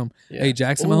 Mahomes. Get him. Yeah. Hey,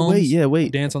 Jackson Mahomes.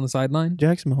 Wait. Dance on the sideline.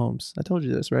 Jackson Mahomes. I told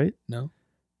you this, right? No.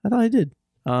 I thought I did.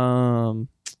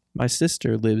 My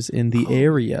sister lives in the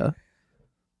area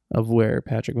of where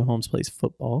Patrick Mahomes plays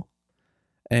football.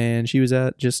 And she was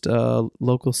at just a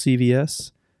local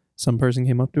CVS. Some person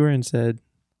came up to her and said,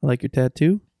 "I like your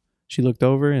tattoo." She looked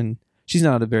over, and she's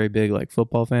not a very big like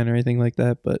football fan or anything like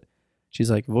that, but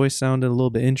she's like, voice sounded a little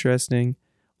bit interesting,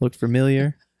 looked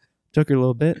familiar. Took her a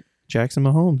little bit. Jackson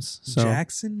Mahomes. So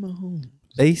Jackson Mahomes.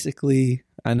 basically,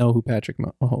 I know who Patrick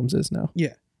Mahomes is now.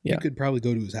 Yeah. Yeah. You could probably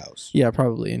go to his house. Yeah,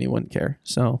 probably, and he wouldn't care.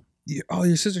 So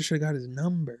your sister should have got his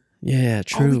number. yeah,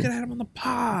 true. Oh, we could have had him on the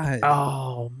pod.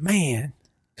 Oh man.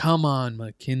 Come on,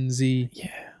 Mackenzie.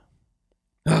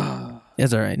 Yeah.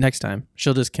 It's all right. Next time,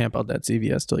 she'll just camp out that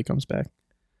CVS till he comes back.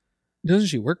 Doesn't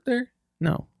she work there?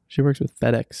 No, she works with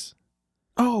FedEx.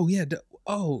 Oh, yeah.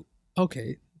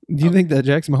 Okay. Do you think that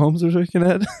Jackson Mahomes was working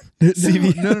at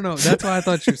CVS? No. That's why I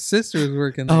thought your sister was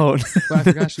working there. Oh. But I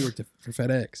forgot she worked for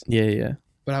FedEx. Yeah.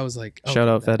 But I was like... Shout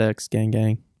out FedEx,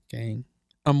 gang.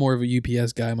 I'm more of a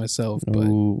UPS guy myself, but...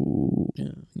 Ooh.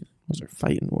 Yeah. Those are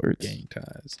fighting words. Gang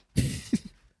ties.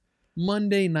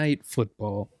 Monday Night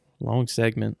Football. Long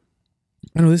segment.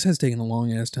 I know this has taken a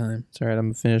long-ass time. It's all right. I'm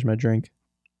going to finish my drink.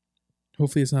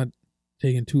 Hopefully it's not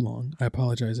taking too long. I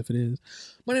apologize if it is.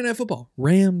 Monday Night Football.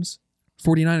 Rams.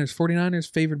 49ers.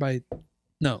 49ers favored by...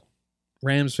 No.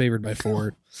 Rams favored by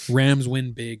 4. Rams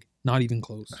win big. Not even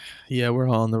close. Yeah, we're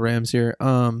all on the Rams here.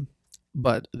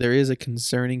 But there is a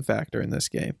concerning factor in this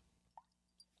game.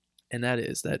 And that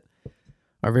is that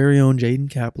our very own Jaden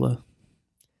Kapla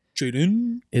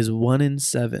is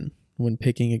 1-7 when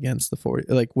picking against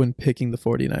the when picking the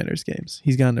 49ers games.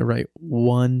 He's gotten it right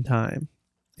one time.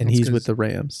 And he's with the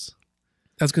Rams.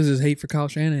 That's because his hate for Kyle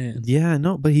Shanahan. Yeah,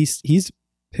 no, but he's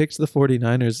picked the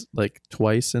 49ers like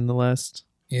twice in the last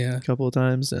couple of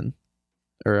times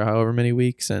or however many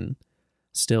weeks, and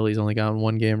still he's only gotten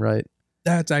one game right.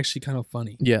 That's actually kind of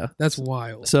funny. Yeah. That's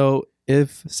wild. So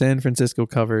if San Francisco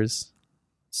covers,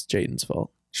 it's Jaden's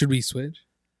fault. Should we switch?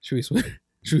 Should we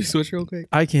switch real quick?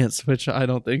 I can't switch. I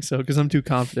don't think so because I'm too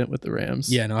confident with the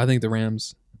Rams. Yeah, no, I think the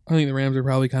Rams are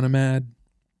probably kind of mad.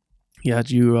 You got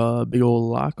you big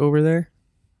old lock over there?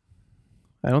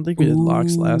 I don't think we did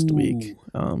locks last week.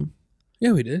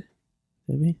 Yeah, we did.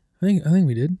 Did we? I think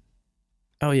we did.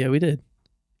 Oh, yeah, we did.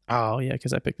 Oh, yeah,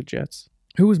 because I picked the Jets.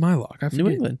 Who was my lock? I forget.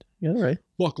 New England. Yeah, right.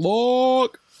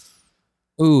 Lock.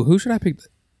 Ooh, who should I pick?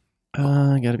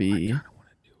 Gotta be.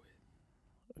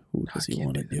 Who does he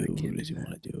want to do? Who does he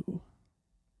want to do?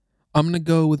 I'm going to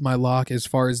go with my lock as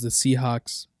far as the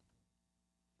Seahawks.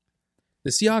 The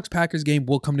Seahawks-Packers game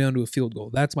will come down to a field goal.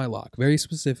 That's my lock. Very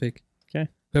specific. Okay.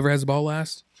 Whoever has the ball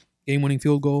last, game-winning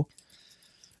field goal.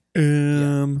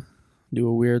 Do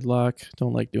a weird lock.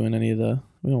 Don't like doing any of the...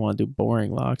 We don't want to do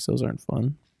boring locks. Those aren't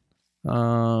fun.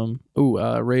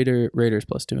 Raiders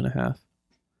plus 2.5. I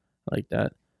like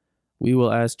that. We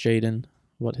will ask Jaden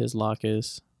what his lock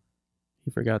is. He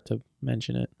forgot to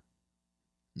mention it.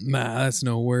 Nah, that's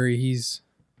no worry. He's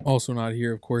also not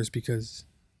here, of course, because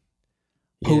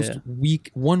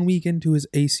one week into his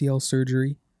ACL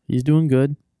surgery. He's doing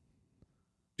good.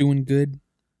 Doing good.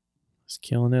 He's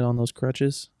killing it on those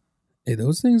crutches. Hey,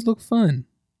 those things look fun.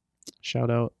 Shout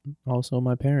out also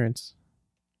my parents.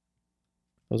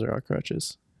 Those are our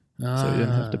crutches. So we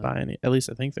didn't have to buy any. At least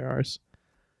I think they're ours.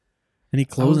 Any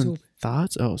closing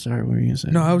thoughts? Oh, sorry. What were you going to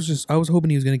say? No, I was hoping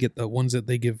he was going to get the ones that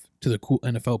they give to the cool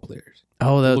NFL players.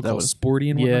 Oh, that was sporty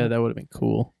and whatnot. Yeah, that would have been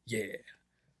cool. Yeah.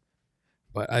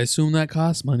 But I assume that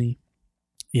costs money.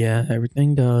 Yeah,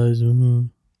 everything does.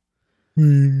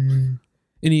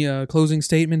 Any closing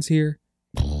statements here?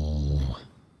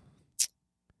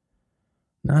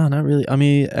 No, not really. I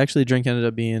mean, actually, drink ended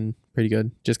up being pretty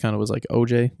good. Just kind of was like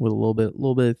OJ with a little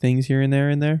bit of things here and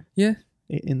there. Yeah.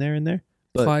 In there.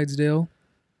 But, Clydesdale.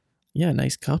 Yeah,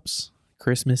 nice cups.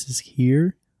 Christmas is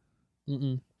here.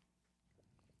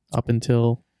 Up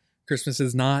until... Christmas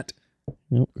is not.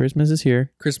 Nope, Christmas is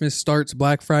here. Christmas starts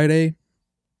Black Friday.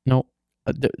 Nope.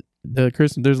 The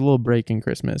Christmas, there's a little break in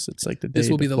Christmas. It's like the day This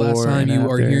will be the last time you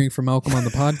are hearing from Malcolm on the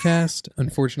podcast.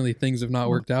 Unfortunately, things have not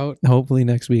worked out. Hopefully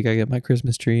next week I get my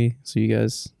Christmas tree so you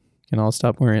guys can all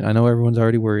stop worrying. I know everyone's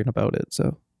already worrying about it,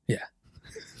 so... Yeah.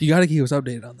 You got to keep us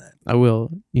updated on that. I will.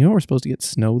 You know we're supposed to get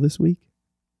snow this week?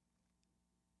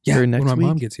 Yeah, or next when my week?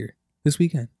 mom gets here. This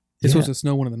weekend. It's supposed to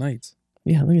snow one of the nights.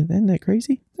 Yeah, look at that. Isn't that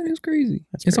crazy? That is crazy.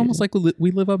 That's it's crazy. almost like we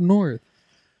live up north.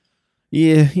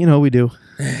 Yeah, we do.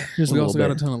 We also got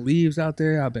a ton of leaves out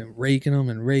there. I've been raking them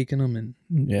and raking them and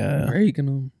raking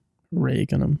them.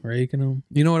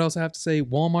 You know what else I have to say?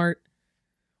 Walmart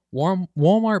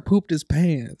pooped his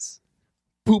pants.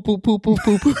 Poop.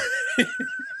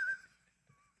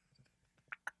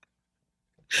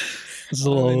 It's a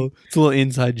little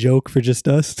inside joke for just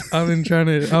us. I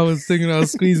was thinking I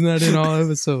was squeezing that in all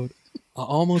episode. I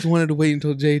almost wanted to wait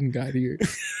until Jaden got here.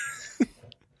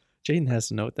 Jaden has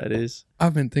to know what that is.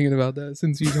 I've been thinking about that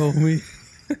since you told me.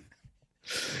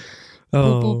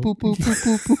 Poop.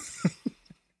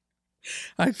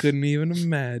 I couldn't even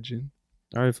imagine.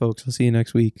 All right, folks. I'll see you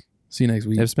next week. See you next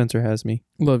week. If Spencer has me.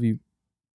 Love you.